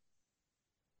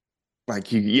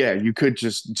 like you could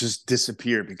just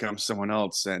disappear, become someone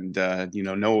else, and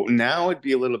no, now it'd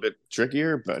be a little bit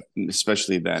trickier, but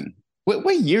especially then.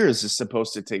 What year is this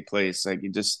supposed to take place? Like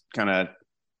you just kind of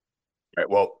All right,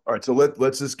 well, all right, so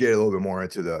let's just get a little bit more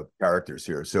into the characters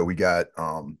here. So we got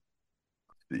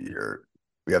the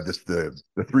we have the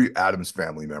three Adams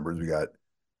family members. We got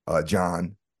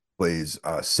John plays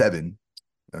Seven.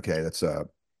 Okay, that's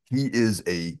he is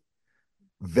a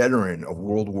veteran of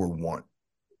World War One.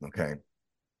 Okay,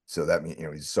 so that means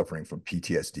he's suffering from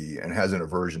PTSD and has an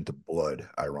aversion to blood,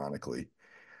 ironically.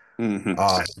 mhm.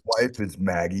 His wife is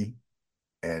Maggie,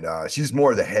 and she's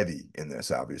more of the heavy in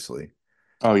this, obviously.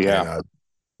 Oh And yeah.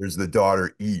 there's the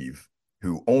daughter Eve,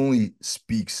 who only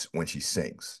speaks when she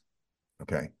sings.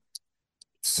 Okay,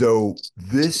 so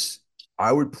this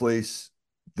I would place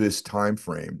this time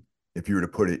frame, if you were to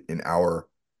put it in our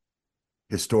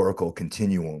historical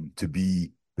continuum, to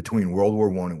be between World War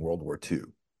One and World War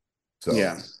Two. So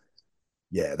Yeah.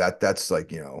 yeah, that's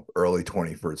like, early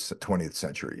 21st, 20th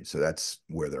century. So that's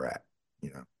where they're at.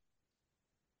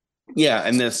 Yeah,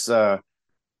 and this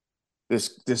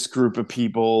group of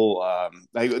people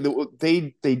like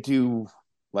they do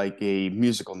like a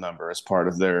musical number as part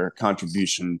of their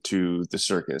contribution to the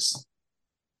circus.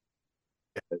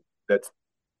 That's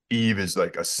Eve is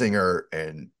like a singer,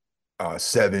 and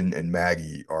Seven and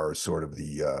Maggie are sort of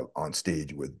the on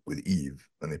stage with Eve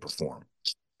when they perform.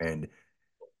 And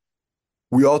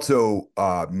we also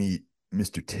meet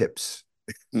Mr. Tips,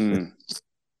 Mm,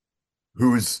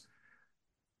 who's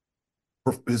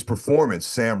his performance,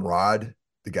 Sam Rod,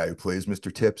 the guy who plays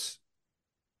Mr. Tips,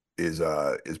 is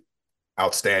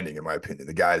outstanding in my opinion.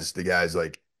 The guy's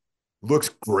like looks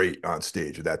great on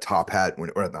stage with that top hat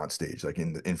when or not on stage, like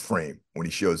in frame when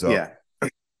he shows up, yeah.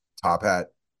 top hat.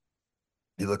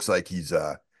 He looks like he's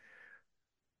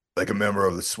like a member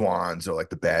of the Swans or like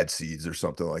the Bad Seeds or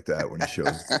something like that when he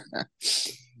shows.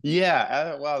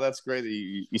 Yeah, wow, that's great that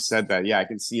you said that. Yeah, I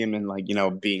can see him in like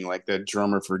being like the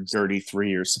drummer for Dirty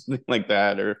Three or something like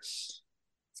that, or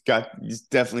he's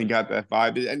definitely got that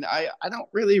vibe, and I don't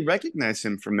really recognize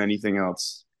him from anything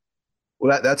else.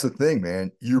 Well, that's the thing,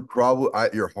 man. You're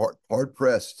hard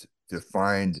pressed to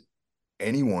find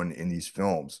anyone in these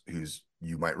films who's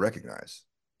you might recognize,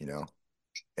 you know,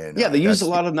 and Yeah, they use a that's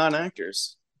lot of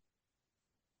non-actors.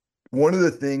 one of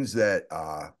the things that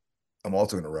I'm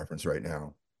also going to reference right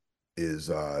now is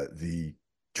the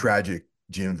tragic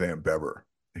Jim Van Bever,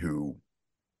 who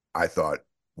I thought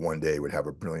one day would have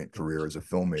a brilliant career as a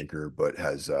filmmaker, but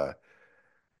has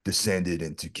descended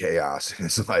into chaos in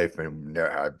his life, and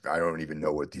I don't even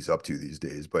know what he's up to these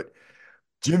days. But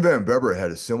Jim Van Bever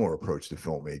had a similar approach to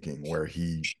filmmaking, where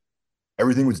he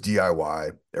everything was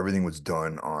DIY, everything was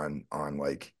done on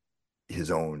like his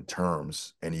own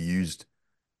terms, and he used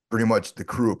pretty much the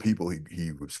crew of people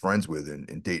he was friends with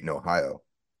in Dayton, Ohio.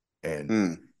 And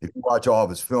Hmm. if you watch all of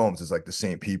his films, it's like the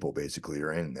same people basically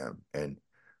are in them, and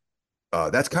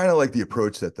that's kind of like the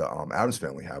approach that the Addams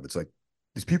family have. It's like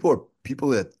these people are people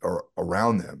that are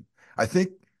around them. I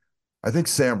think I think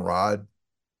Sam Rod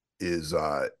is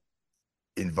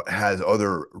has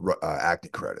other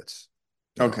acting credits.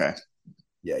 You know, Okay.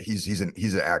 yeah, he's an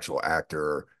actual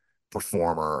actor,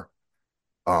 performer.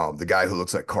 The guy who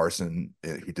looks like Carson,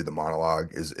 who did the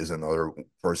monologue, is another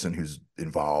person who's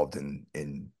involved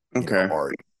in Okay.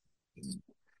 art.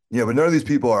 Yeah, but none of these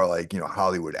people are like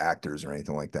Hollywood actors or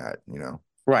anything like that.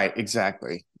 Right.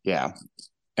 Exactly. Yeah.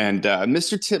 And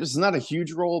Mr. Tips is not a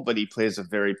huge role, but he plays a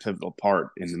very pivotal part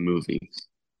in the movie.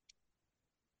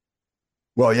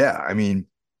 Well, yeah, I mean,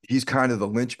 he's kind of the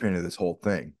linchpin of this whole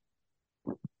thing.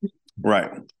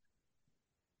 Right.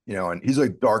 And he's a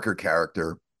darker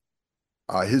character.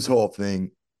 His whole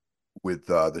thing with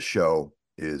the show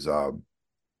is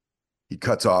he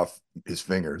cuts off his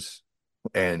fingers,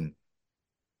 and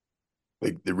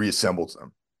like it reassembles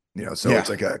them. So Yeah. it's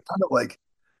like a kind of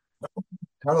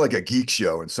like a geek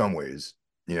show in some ways.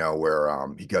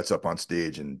 Where he gets up on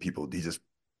stage and people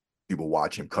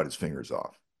watch him cut his fingers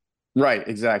off. Right,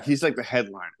 exactly. He's like the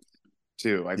headliner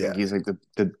too. I think Yeah, he's like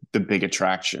the big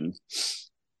attraction.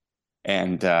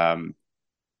 And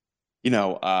you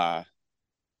know,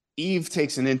 Eve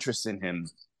takes an interest in him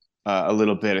a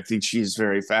little bit. I think she's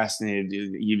very fascinated.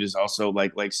 Eve is also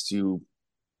likes to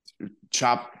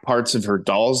chop parts of her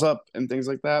dolls up and things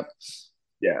like that.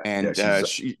 yeah. And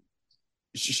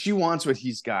she wants what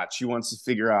he's got. She wants to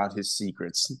figure out his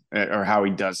secrets or how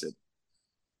he does it.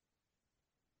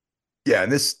 Yeah,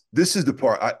 and this is the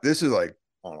part. This is like,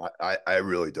 oh, I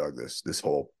really dug this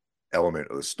whole element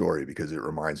of the story because it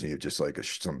reminds me of just like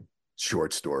some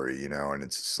short story, and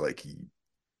it's just like he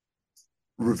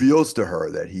reveals to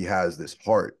her that he has this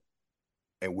heart,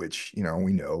 in which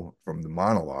we know from the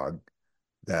monologue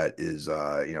that is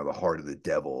the heart of the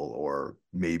devil, or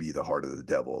maybe the heart of the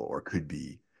devil, or could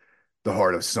be the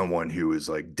heart of someone who is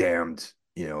like damned,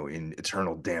 in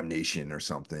eternal damnation or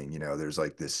something. There's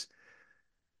like this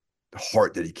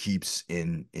heart that he keeps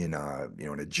in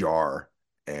a jar,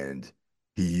 and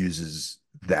he uses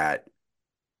that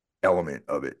element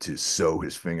of it to sew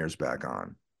his fingers back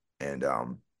on. And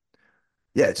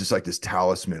yeah, it's just like this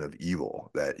talisman of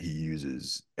evil that he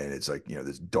uses, and it's like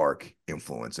this dark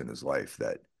influence in his life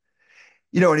that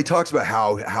and he talks about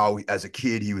how as a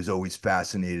kid he was always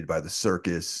fascinated by the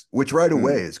circus, which right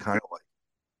away Mm. is kind of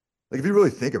like if you really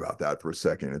think about that for a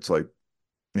second, it's like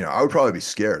I would probably be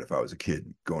scared if I was a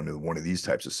kid going to one of these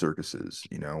types of circuses,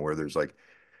 where there's like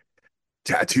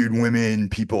tattooed women,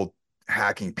 people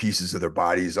hacking pieces of their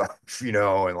bodies off,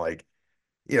 and like,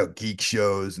 geek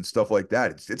shows and stuff like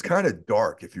that. It's kind of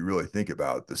dark if you really think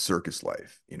about the circus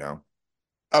life.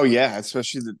 Oh yeah,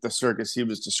 especially the circus he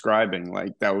was describing.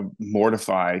 Like that would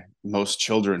mortify most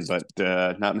children, but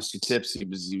not Mr. Tips. He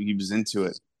was into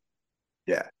it.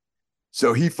 Yeah.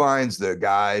 So he finds the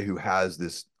guy who has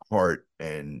this heart,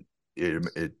 and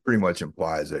it pretty much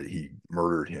implies that he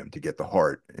murdered him to get the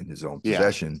heart in his own Yeah.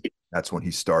 possession. That's when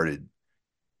he started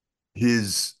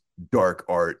his dark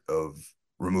art of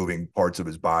removing parts of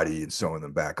his body and sewing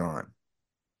them back on.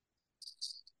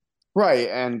 Right,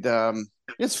 and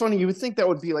it's funny. You would think that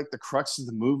would be like the crux of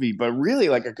the movie, but really,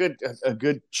 like a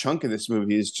good chunk of this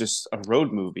movie is just a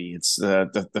road movie. It's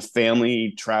the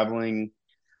family traveling.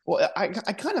 Well, I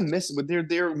kind of miss it, but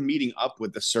they're meeting up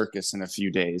with the circus in a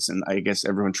few days, and I guess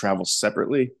everyone travels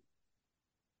separately.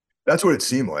 That's what it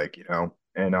seemed like. And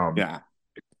Yeah,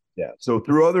 yeah. So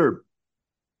through other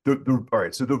all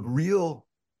right, so the real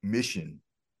mission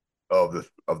of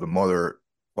the mother,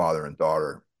 father, and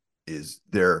daughter is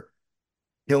they're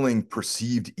killing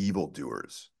perceived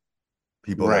evildoers,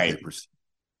 people that they right. perceive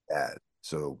bad.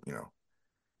 So,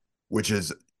 which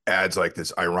is adds like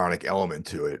this ironic element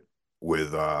to it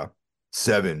with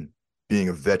Seven being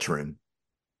a veteran,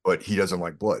 but he doesn't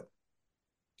like blood.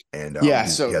 And Yeah, he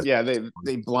so has yeah,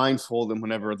 they blindfold them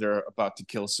whenever they're about to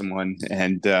kill someone,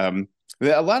 and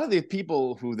a lot of the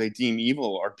people who they deem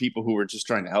evil are people who are just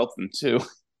trying to help them too.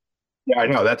 yeah, I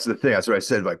know that's the thing. That's what I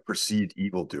said, like perceived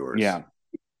evildoers. Yeah.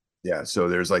 Yeah, so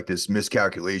there's like this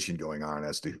miscalculation going on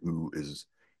as to who is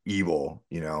evil,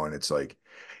 and it's like,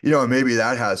 maybe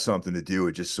that has something to do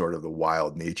with just sort of the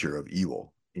wild nature of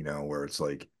evil, where it's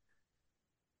like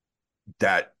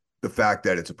that the fact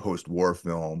that it's a post-war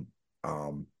film,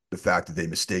 the fact that they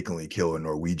mistakenly kill a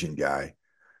Norwegian guy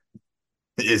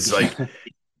is like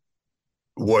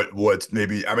what's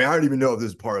maybe, I mean, I don't even know if this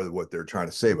is part of what they're trying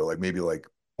to say, but like maybe like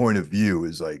point of view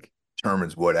is like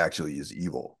determines what actually is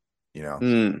evil.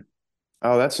 Mm.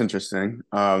 Oh, that's interesting.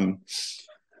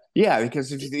 Yeah,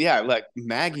 because yeah, like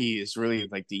Maggie is really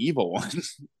like the evil one,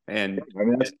 and I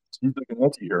mean, he's like an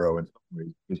anti-hero in some ways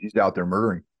because he's out there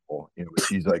murdering people, but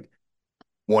she's like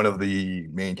one of the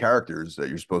main characters that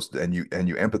you're supposed to, and you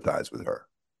empathize with her.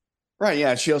 right,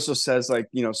 yeah. She also says like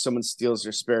someone steals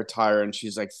your spare tire, and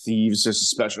she's like thieves. There's a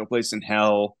special place in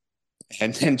hell,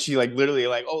 and then she like literally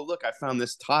like, oh look, I found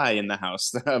this tie in the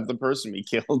house of the person we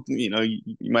killed. You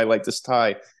might like this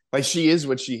tie. Like she is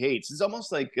what she hates. It's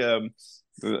almost like the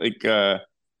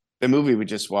movie we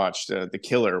just watched, The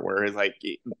Killer, where like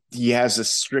he has a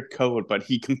strict code, but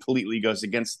he completely goes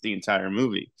against the entire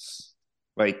movie.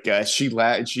 Like she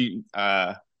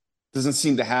doesn't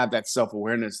seem to have that self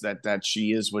awareness that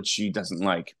she is what she doesn't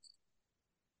like.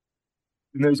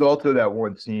 And there's also that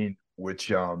one scene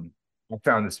which I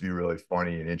found this to be really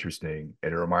funny and interesting,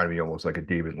 and it reminded me almost like a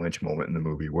David Lynch moment in the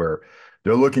movie where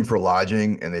they're looking for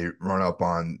lodging and they run up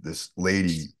on this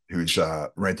lady who's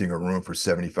renting a room for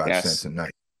 75 cents Yes. a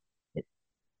night.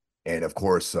 And of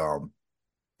course,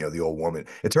 the old woman.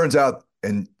 It turns out,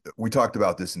 and we talked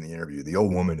about this in the interview, the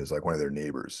old woman is like one of their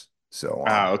neighbors. So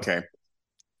Ah, okay.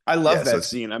 I yeah, love so that it's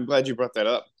scene. I'm glad you brought that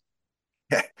up.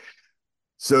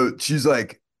 so she's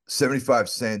like 75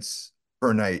 cents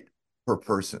per night per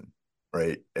person,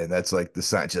 right? And that's like the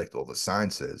sign. She's like, well, the sign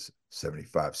says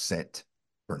 75 cent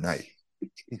per night.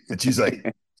 And she's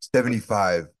like,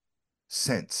 75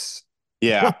 cents.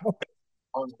 Yeah.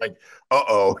 I was like,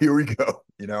 uh-oh, here we go,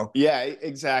 you know? Yeah,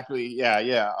 exactly. Yeah,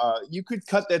 yeah. You could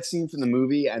cut that scene from the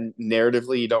movie, and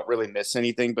narratively, you don't really miss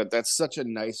anything. But that's such a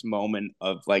nice moment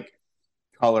of like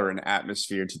color and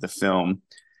atmosphere to the film.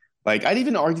 Like, I'd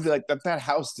even argue like that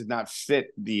house did not fit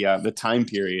the time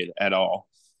period at all,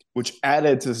 which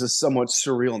added to the somewhat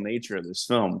surreal nature of this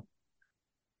film.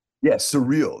 Yeah,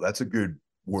 surreal. That's a good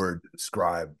word to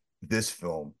describe this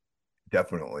film,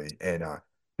 definitely. And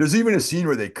there's even a scene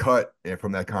where they cut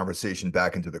from that conversation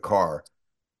back into the car,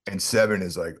 and Seven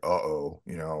is like, "Uh-oh,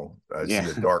 I see Yeah,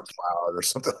 a dark cloud or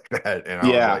something like that." And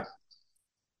I was yeah, like,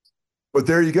 "But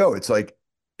there you go. It's like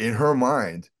in her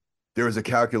mind, there was a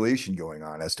calculation going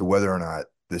on as to whether or not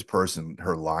this person,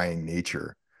 her lying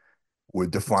nature,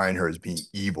 would define her as being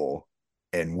evil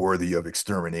and worthy of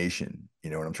extermination. You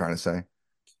know what I'm trying to say?"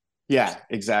 yeah,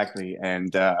 exactly.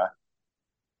 And yeah,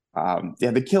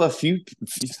 they kill a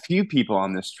few people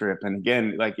on this trip, and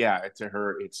again, like, yeah, to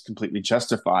her, it's completely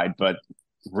justified. But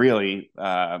really,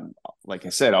 like I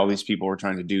said, all these people were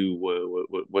trying to do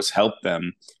was help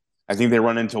them. I think they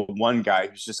run into one guy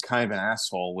who's just kind of an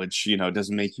asshole, which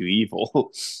doesn't make you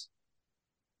evil.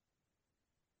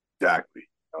 Exactly.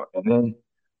 And then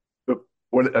the,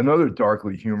 what another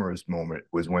darkly humorous moment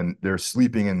was when they're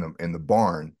sleeping in the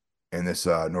barn, and this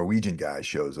Norwegian guy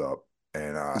shows up,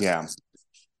 and Yeah,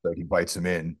 like he bites him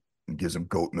in and gives him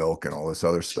goat milk and all this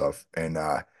other stuff, and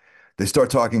they start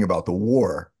talking about the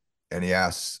war, and he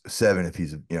asks Seven if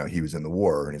he was in the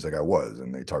war, and he's like, I was,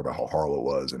 and they talk about how horrible it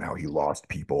was and how he lost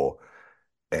people,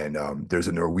 and there's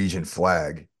a Norwegian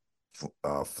flag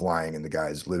flying in the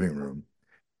guy's living room,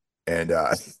 and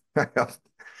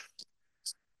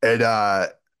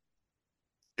and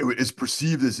it's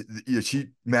perceived as,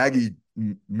 Maggie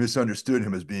misunderstood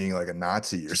him as being like a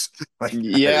Nazi or something like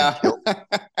that, and yeah. killed.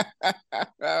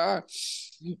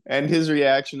 And his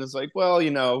reaction is like, well,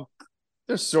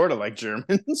 they're sort of like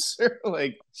Germans. They're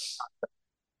like,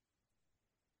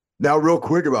 Now, real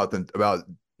quick about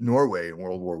Norway in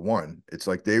World War I, it's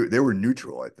like they were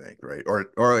neutral, I think, right? Or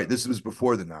right, this was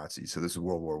before the Nazis, so this is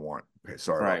World War I. Okay,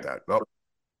 sorry about right, that. Well,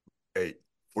 hey,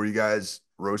 before you guys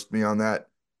roast me on that,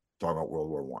 talking about World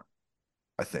War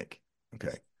I, I think.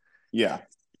 Okay. yeah.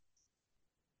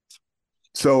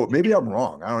 So maybe I'm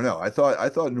wrong. I don't know. I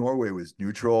thought Norway was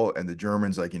neutral and the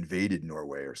Germans like invaded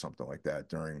Norway or something like that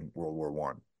during World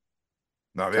War I.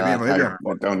 No, God, maybe I'm I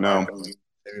fucked don't up. I know. don't know.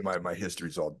 Maybe my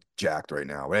history's all jacked right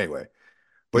now. But anyway,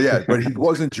 but yeah, but he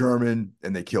wasn't German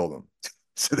and they killed him.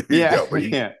 So there you Yeah, go. But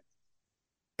yeah,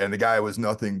 the guy was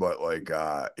nothing but like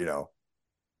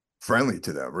friendly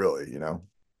to them, really.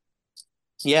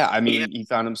 yeah. I mean, he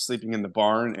found him sleeping in the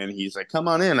barn, and he's like, "Come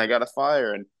on in, I got a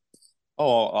fire." And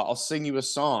oh, I'll sing you a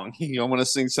song. I want to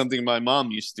sing something my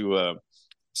mom used to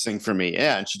sing for me.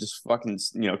 Yeah, and she just fucking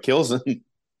kills him.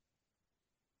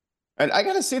 And I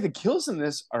gotta say, the kills in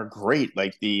this are great.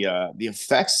 Like the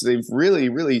effects, they've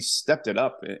really stepped it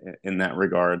up in that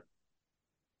regard.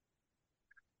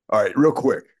 All right, real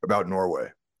quick about Norway.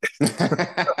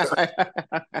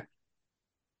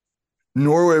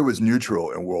 Norway was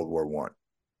neutral in World War I.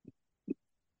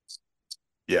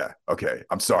 Yeah. Okay.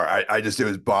 I'm sorry. I just, it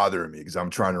was bothering me because I'm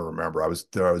trying to remember. I was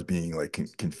being like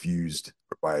confused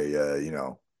by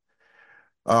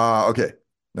okay.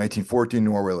 1914,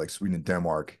 Norway, like Sweden and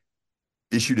Denmark,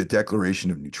 issued a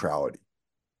declaration of neutrality.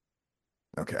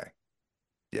 Okay.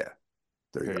 Yeah.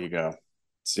 There you There go. you go. Let's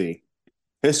see,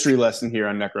 history lesson here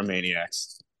on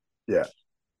Necromaniacs. Yeah.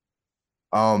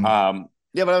 Um,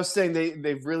 Yeah, but I was saying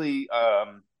they've really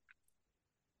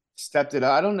stepped it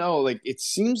up. I don't know. Like, it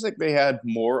seems like they had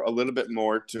a little bit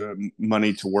more to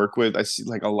money to work with. I see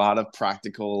like a lot of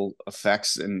practical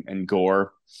effects and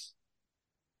gore.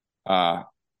 Uh,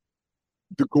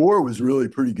 the gore was really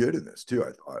pretty good in this too,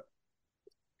 I thought.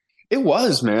 it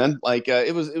was, man. Like,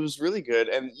 it was really good,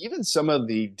 and even some of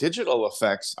the digital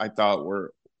effects I thought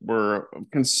were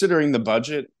considering the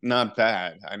budget not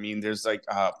bad. I mean, there's like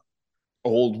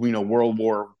old, World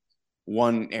War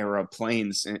I era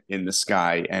planes in the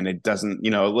sky, and it doesn't,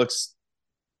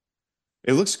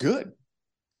 it looks good.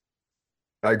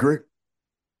 I agree.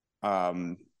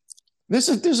 Um,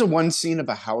 there's a one scene of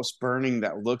a house burning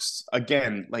that looks,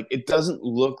 again, like, it doesn't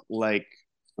look like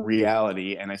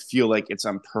reality, and I feel like it's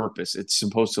on purpose. It's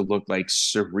supposed to look like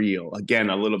surreal. Again,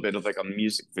 a little bit of like a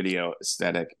music video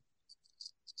aesthetic,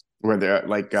 where they're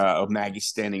like Maggie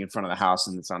standing in front of the house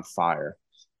and it's on fire.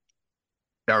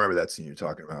 I remember that scene you're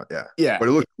talking about. Yeah, Yeah, but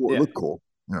it looked cool. It yeah, looked cool.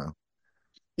 Yeah.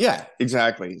 yeah,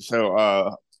 exactly. So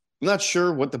I'm not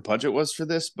sure what the budget was for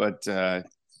this, but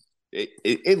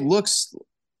it looks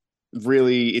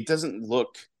really. It doesn't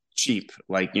look cheap.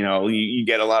 Like, you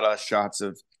get a lot of shots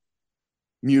of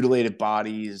mutilated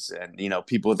bodies and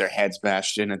people with their heads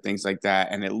bashed in and things like that,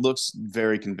 and it looks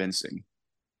very convincing.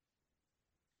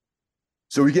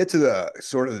 So we get to the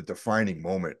sort of the defining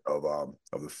moment of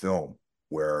the film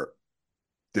where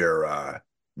they're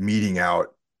meeting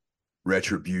out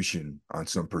retribution on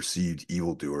some perceived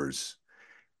evildoers,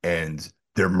 and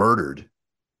they're murdered.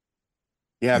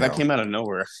 Yeah, You that know. came out of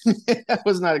nowhere. I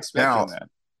was not expecting Now, that.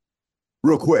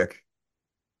 real quick,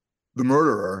 the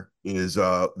murderer is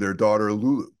their daughter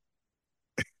Lulu,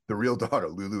 the real daughter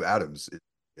Lulu Adams,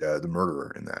 the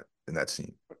murderer in that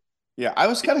scene. Yeah, I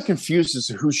was kind of confused as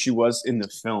to who she was in the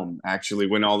film actually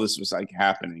when all this was like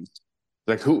happening.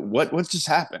 Like, who, what just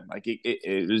happened? Like,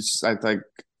 it was, I like,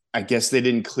 I guess they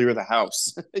didn't clear the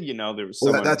house. There was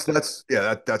Well, someone.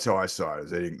 that's how I saw it.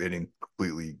 Is they didn't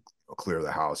completely clear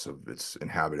the house of its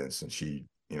inhabitants, and she,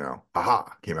 haha,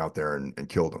 came out there and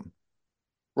killed him.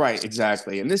 Right,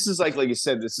 exactly. And this is like you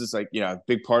said, this is like, a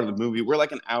big part of the movie. We're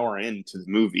like an hour into the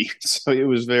movie, so it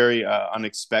was very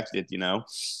unexpected.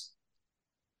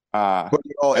 Uh, But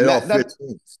it and all that fits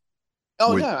in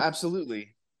oh with yeah,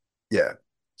 absolutely. yeah.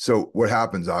 So what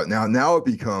happens now it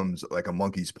becomes like a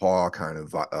monkey's paw kind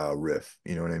of riff.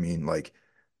 You know what I mean? Like,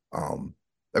 um,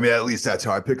 I mean, at least that's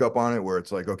how I pick up on it, where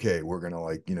it's like, okay, we're gonna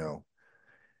like,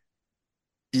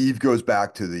 Eve goes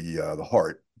back to the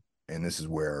heart, and this is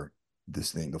where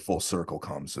the full circle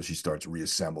comes. So she starts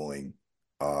reassembling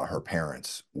her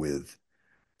parents with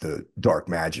the dark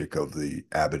magic of the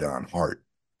Abaddon heart,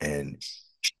 and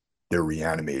they're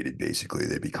reanimated. Basically,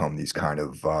 they become these kind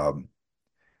of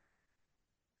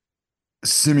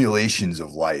simulations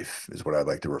of life, is what I'd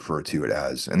like to refer to it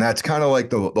as. And that's kind of like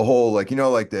the whole, like,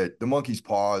 like the monkey's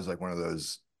paw is like one of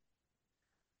those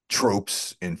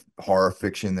tropes in horror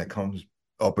fiction that comes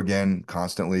up again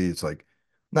constantly. It's like,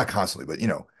 not constantly,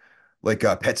 but like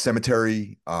Pet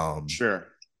Cemetery, Sure.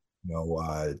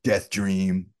 Death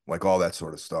Dream, like all that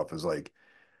sort of stuff is like,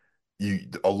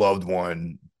 a loved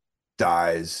one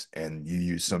dies and you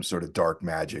use some sort of dark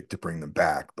magic to bring them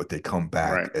back, but they come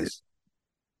back Right. as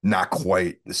not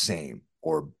quite the same,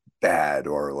 or bad,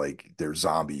 or like they're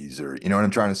zombies, or you know what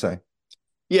I'm trying to say?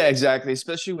 Yeah, exactly.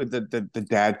 Especially with the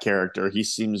dad character, he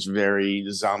seems very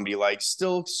zombie-like,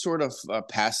 still sort of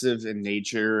passive in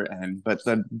nature, and but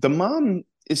the mom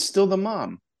is still the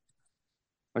mom.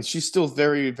 Like, she's still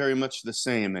very very much the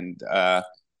same, and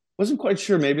wasn't quite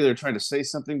sure. Maybe they're trying to say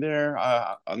something there.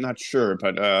 I'm not sure,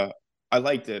 but I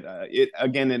liked it. It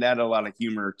added a lot of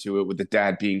humor to it with the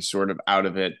dad being sort of out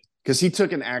of it because he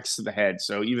took an axe to the head.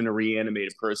 So even a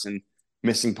reanimated person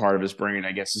missing part of his brain,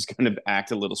 I guess, is going to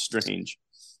act a little strange.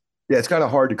 Yeah, it's kind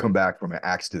of hard to come back from an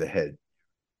axe to the head.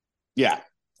 Yeah,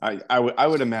 I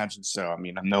would imagine so. I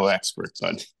mean, I'm no expert,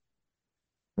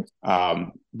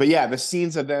 but yeah, the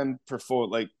scenes of them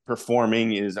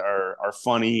performing are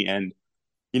funny, and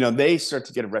they start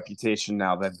to get a reputation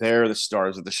now that they're the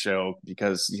stars of the show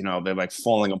because they're like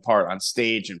falling apart on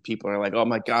stage, and people are like, "Oh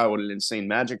my god, what an insane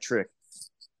magic trick!"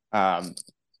 Um,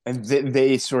 and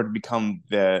they sort of become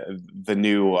the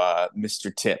new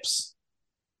Mr. Tips.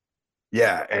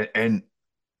 Yeah, and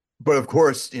but of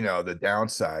course, the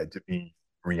downside to being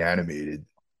reanimated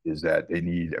is that they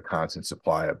need a constant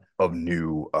supply of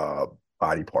new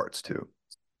body parts too.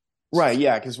 Right,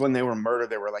 yeah, because when they were murdered,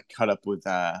 they were like cut up with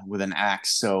an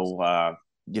axe. So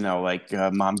like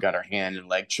mom got her hand and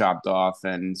leg chopped off,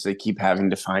 and so they keep having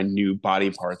to find new body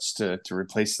parts to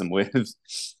replace them with.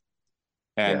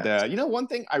 And Yeah. one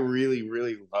thing I really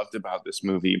really loved about this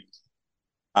movie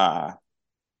uh,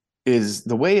 is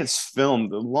the way it's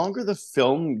filmed. The longer the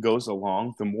film goes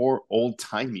along, the more old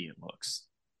timey it looks.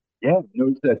 Yeah, I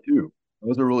noticed that too.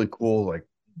 Those are really cool. Like,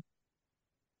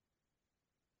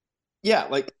 Yeah,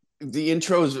 like the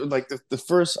intros, like the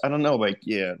first, I don't know, like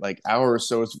yeah, like hour or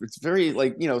so. It's very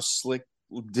like slick,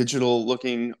 digital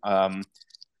looking. But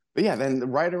yeah, then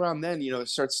right around then, it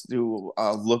starts to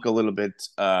look a little bit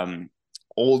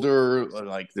older.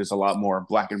 Like there's a lot more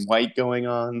black and white going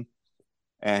on,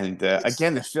 and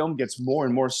again, the film gets more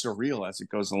and more surreal as it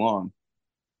goes along.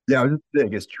 yeah, I was just saying,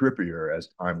 it gets trippier as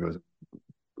time goes.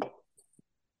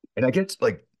 And I guess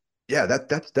like, yeah,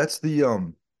 that's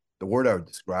the word I would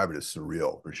describe it as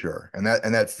surreal for sure. And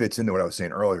that fits into what I was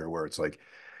saying earlier, where it's like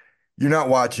you're not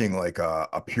watching like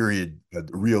a period, a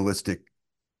realistic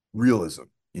realism.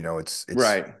 It's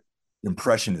Right.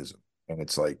 impressionism, and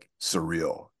it's like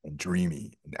surreal and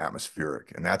dreamy and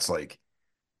atmospheric, and that's like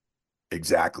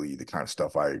exactly the kind of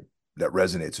stuff I that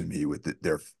resonates with me with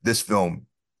this film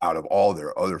out of all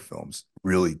their other films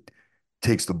really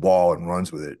takes the ball and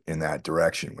runs with it in that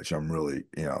direction, which I'm really,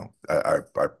 I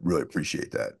really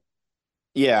appreciate that.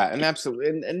 Yeah, and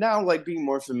absolutely, and now like being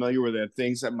more familiar with it,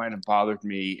 things that might have bothered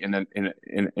me in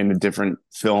a different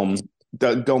film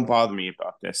don't bother me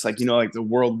about this. Like like the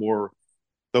World War,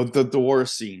 the war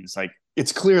scenes. Like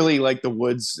it's clearly like the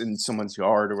woods in someone's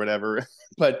yard or whatever,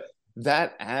 but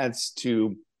that adds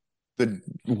to the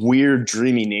weird,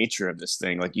 dreamy nature of this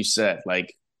thing. Like you said,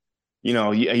 like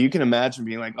you can imagine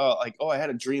being like, oh, I had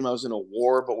a dream I was in a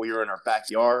war, but we were in our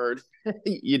backyard.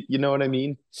 You know what I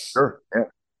mean? Sure. Yeah.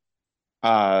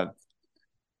 Uh,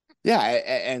 yeah,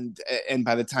 and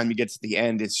by the time you get to the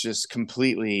end, it's just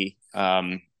completely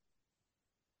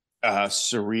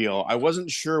surreal. I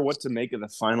wasn't sure what to make of the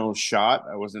final shot.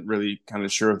 I wasn't really kind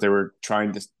of sure if they were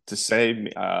trying to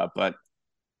say, but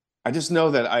I just know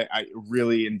that I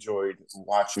really enjoyed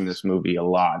watching this movie a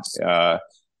lot.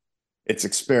 It's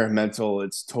experimental.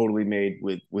 It's totally made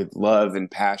with love and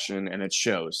passion, and it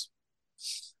shows.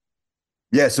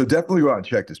 Yeah, so definitely go out and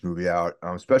check this movie out,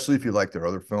 especially if you like their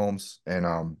other films, and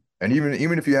even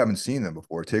if you haven't seen them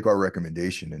before, take our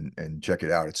recommendation and check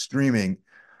it out. It's streaming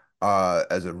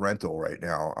as a rental right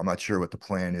now. I'm not sure what the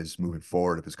plan is moving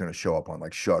forward, if it's going to show up on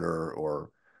like Shutter or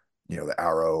the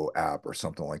Arrow app or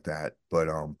something like that. But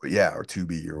yeah, or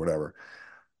Tubi or whatever.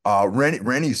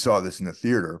 Rennie saw this in the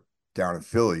theater down in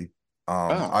Philly. Oh,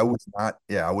 I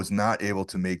was not able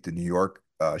to make the New York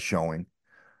showing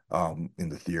in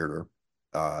the theater.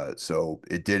 So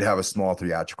it did have a small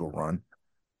theatrical run,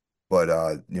 but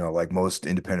like most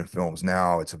independent films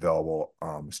now, it's available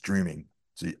streaming.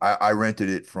 So I rented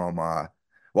it from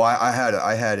well, I had a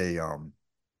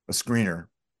screener,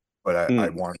 but I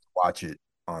mm, wanted to watch it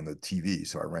on the TV,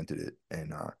 so I rented it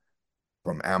and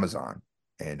from Amazon,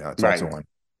 and it's also right. on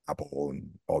Apple and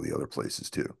all the other places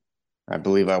too. I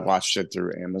believe I watched it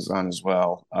through Amazon as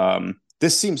well.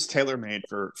 This seems tailor made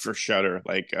for Shutter.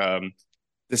 Like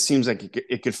this seems like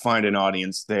it could find an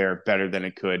audience there better than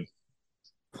it could,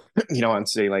 on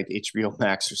say like HBO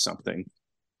Max or something.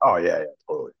 Oh yeah, yeah,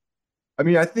 totally. I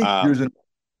mean, I think Um,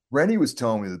 Rennie was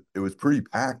telling me that it was pretty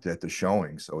packed at the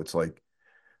showing, so it's like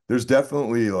there's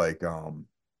definitely like a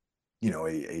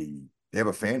they have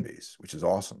a fan base, which is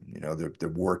awesome. Their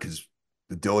work is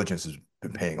the diligence has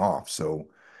been paying off. So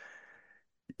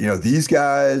these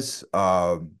guys,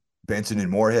 Benson and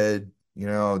Moorhead,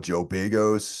 Joe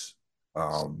Bagos,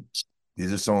 um,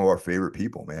 these are some of our favorite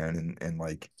people, man. And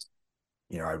like,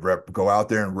 I go out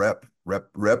there and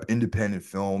rep independent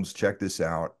films, check this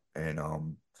out, and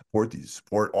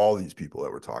support all these people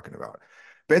that we're talking about.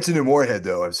 Benson and Moorhead,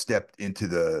 though, have stepped into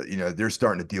they're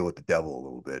starting to deal with the devil a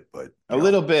little bit, but a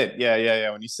little bit, yeah, yeah,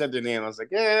 yeah. When you said their name, I was like,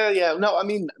 yeah, yeah. No, I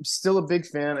mean, I'm still a big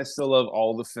fan. I still love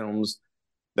all the films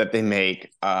that they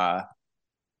make.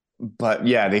 But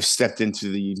yeah, they've stepped into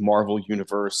the Marvel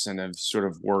universe and have sort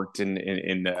of worked in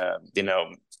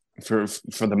for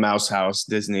the Mouse House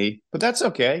Disney. But that's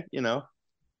okay.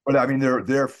 but I mean,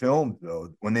 their films though,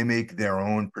 when they make their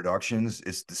own productions,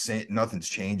 it's the same. Nothing's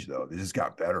changed though. They just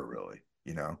got better, really.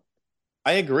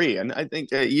 I agree, and I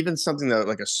think even something that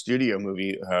like a studio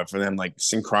movie for them, like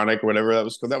Synchronic or whatever that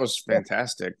was called, that was Yeah,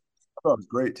 fantastic. I thought it was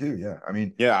great too. Yeah, I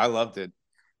mean, Yeah, I loved it.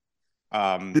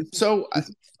 this, So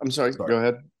this I'm sorry. sorry, Go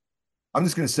ahead. I'm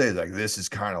just gonna say like this is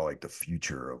kind of like the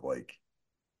future of like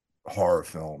horror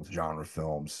films, genre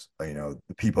films. The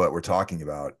people that we're talking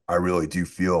about, I really do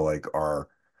feel like are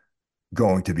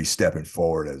going to be stepping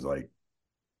forward as like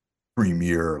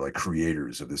premier like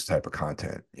creators of this type of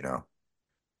content.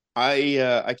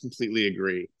 I completely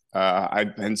agree.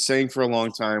 I've been saying for a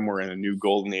long time we're in a new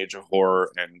golden age of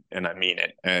horror, and I mean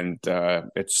it. And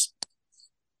it's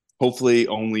hopefully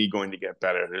only going to get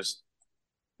better. There's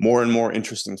more and more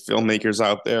interesting filmmakers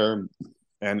out there,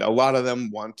 and a lot of them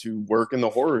want to work in the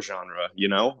horror genre.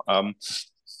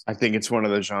 I think it's one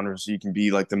of the genres you can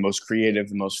be like the most creative,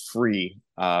 the most free.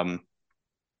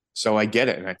 So I get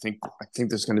it, and I think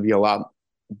there's going to be a lot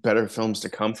better films to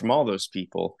come from all those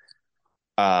people.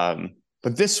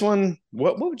 But this one,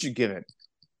 what would you give it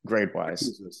grade This wise?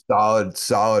 is a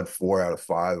solid 4 out of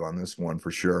 5 on this one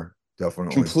for sure.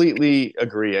 Definitely. Completely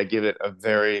agree. I give it a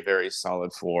very, very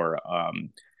solid four.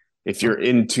 If you're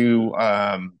into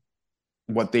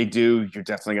what they do, you're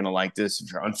definitely gonna like this.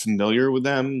 If you're unfamiliar with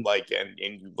them, and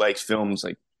you like films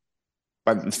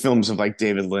but the films of like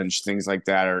David Lynch, things like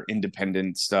that, or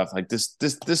independent stuff, like this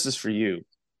is for you.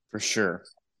 for sure.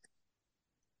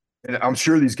 And I'm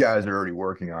sure these guys are already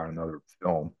working on another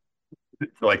film.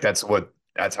 Like that's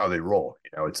how they roll.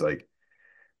 It's like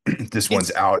this one's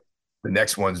It's out, the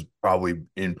next one's probably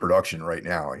in production right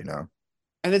now.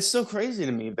 and it's so crazy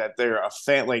to me that they're a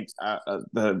fan. Like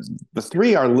the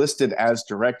three are listed as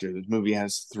directors. This movie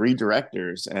has three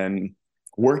directors and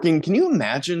working. Can you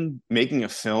imagine making a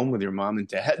film with your mom and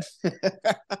dad? I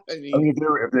I mean, mean,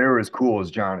 if they were as cool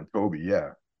as John and Toby,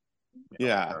 yeah.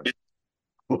 yeah,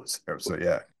 So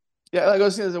yeah. yeah. Like I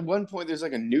was saying, at one point there's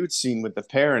like a nude scene with the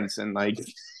parents, and like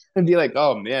I'd be like,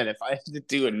 oh man, if I had to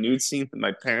do a nude scene with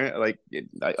my parent, like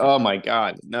oh my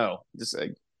god, no, just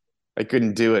like I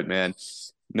couldn't do it, man.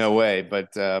 No way.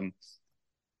 But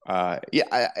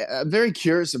yeah, I'm very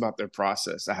curious about their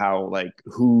process, how like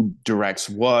who directs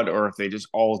what, or if they just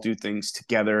all do things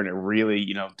together and it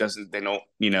really, doesn't, they don't,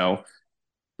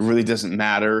 really doesn't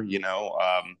matter,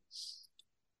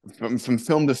 from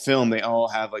film to film, they all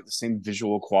have like the same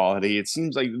visual quality. It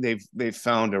seems like they've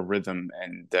found a rhythm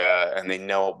and they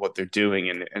know what they're doing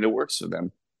and it works for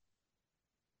them.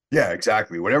 Yeah,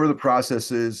 exactly. Whatever the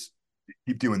process is,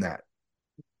 keep doing that.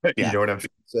 You Yeah. know what I'm trying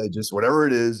to say? Just whatever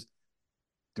it is,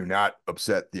 do not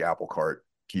upset the apple cart.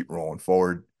 Keep rolling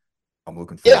forward. I'm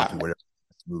looking forward Yeah. to whatever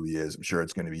this movie is. I'm sure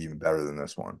it's going to be even better than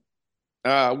this one.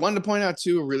 Wanted to point out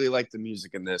too, I really like the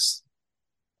music in this.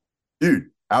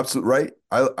 Dude, absolutely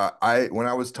right. When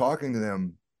I was talking to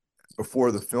them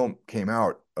before the film came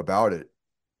out about it,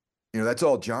 that's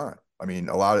all John. I mean,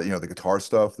 a lot of, the guitar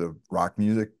stuff, the rock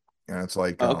music, and it's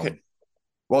like, Okay.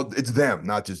 well, it's them,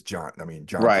 not just John. I mean,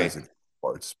 John plays Right. the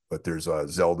parts, but there's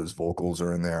Zelda's vocals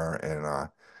are in there, and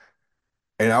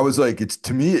I was like, it's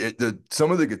to me,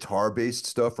 some of the guitar based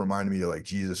stuff reminded me of like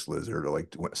Jesus Lizard or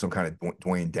like some kind of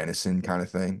Dwayne Dennison kind of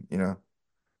thing.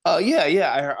 Oh yeah,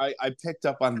 yeah. I picked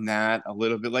up on that a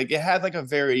little bit. Like it had like a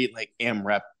very like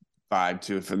AMREP vibe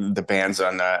to it for the bands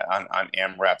on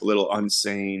AMREP, a little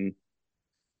unsane,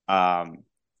 um,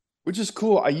 which is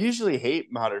cool. I usually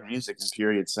hate modern music in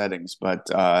period settings, but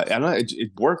I don't know,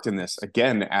 it worked in this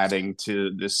again, adding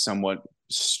to this somewhat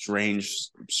strange,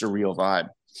 surreal vibe.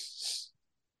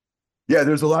 Yeah,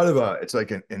 there's a lot of it's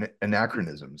like an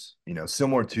anachronisms,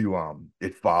 similar to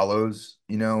It Follows,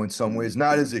 in some ways,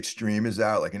 not as extreme as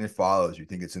that. Like in It Follows, you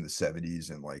think it's in the 70s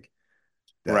and like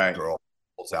that Right, girl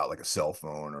pulls out like a cell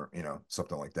phone or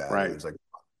something like that, or right, there's like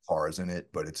cars in it,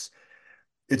 but it's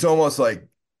almost like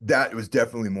that. It was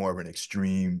definitely more of an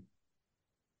extreme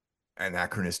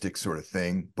anachronistic sort of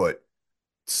thing, but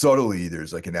subtly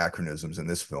there's like anachronisms in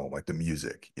this film, like the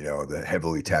music, the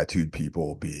heavily tattooed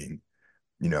people being,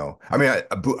 I mean,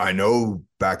 I know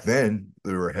back then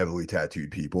there were heavily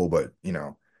tattooed people, but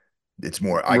it's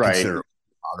more, I right. consider it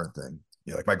a modern thing.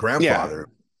 Like my Yeah. grandfather,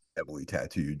 heavily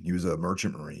tattooed. He was a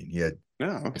merchant marine. He had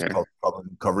Yeah. his Okay.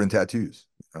 covered in tattoos.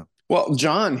 Well,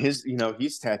 John, he's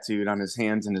tattooed on his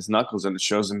hands and his knuckles, and it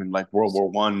shows him in like World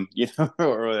War I,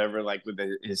 or whatever, like with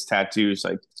his tattoos.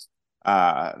 Like,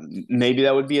 maybe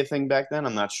that would be a thing back then.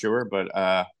 I'm not sure, but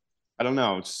I don't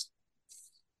know. It's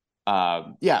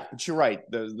yeah, but you're right.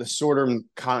 The sort of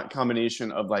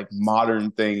combination of like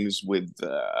modern things with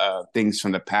things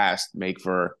from the past make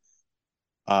for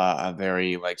a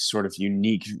very like sort of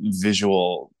unique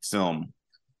visual film.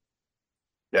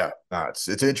 Yeah, no, it's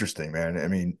interesting, man. I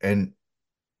mean, and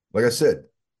like I said,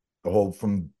 the whole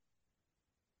from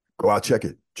go out, check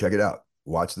it out,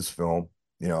 watch this film.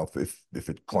 If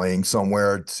it's playing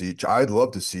somewhere, see, I'd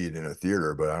love to see it in a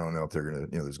theater, but I don't know if they're gonna,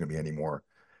 there's gonna be any more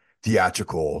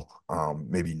theatrical.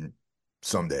 Maybe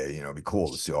someday, it'd be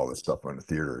cool to see all this stuff in the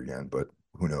theater again, but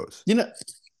who knows? You know,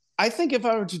 I think if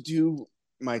I were to do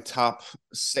my top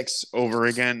six over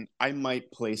again, I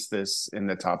might place this in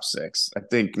the top six. I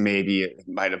think maybe it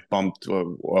might have bumped uh,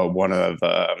 one of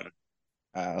the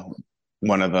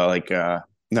like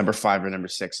number five or number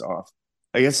six off.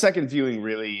 Like a second viewing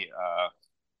really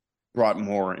brought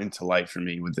more into life for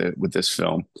me with this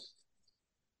film.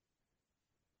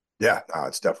 Yeah, no,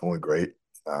 it's definitely great.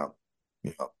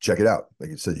 Check it out.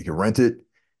 Like you said, you can rent it.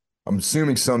 I'm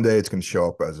assuming someday it's going to show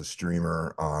up as a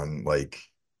streamer on like,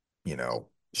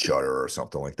 Shutter or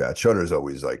something like that. Shutter is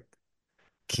always like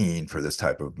keen for this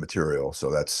type of material,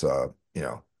 so that's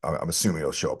I'm assuming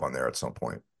it'll show up on there at some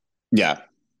point. Yeah.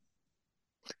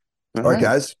 All All right, right.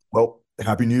 guys. Well,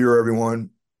 happy New Year, everyone.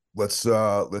 Let's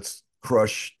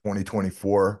crush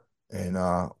 2024, and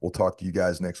we'll talk to you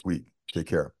guys next week. Take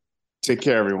care. Take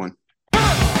care, everyone.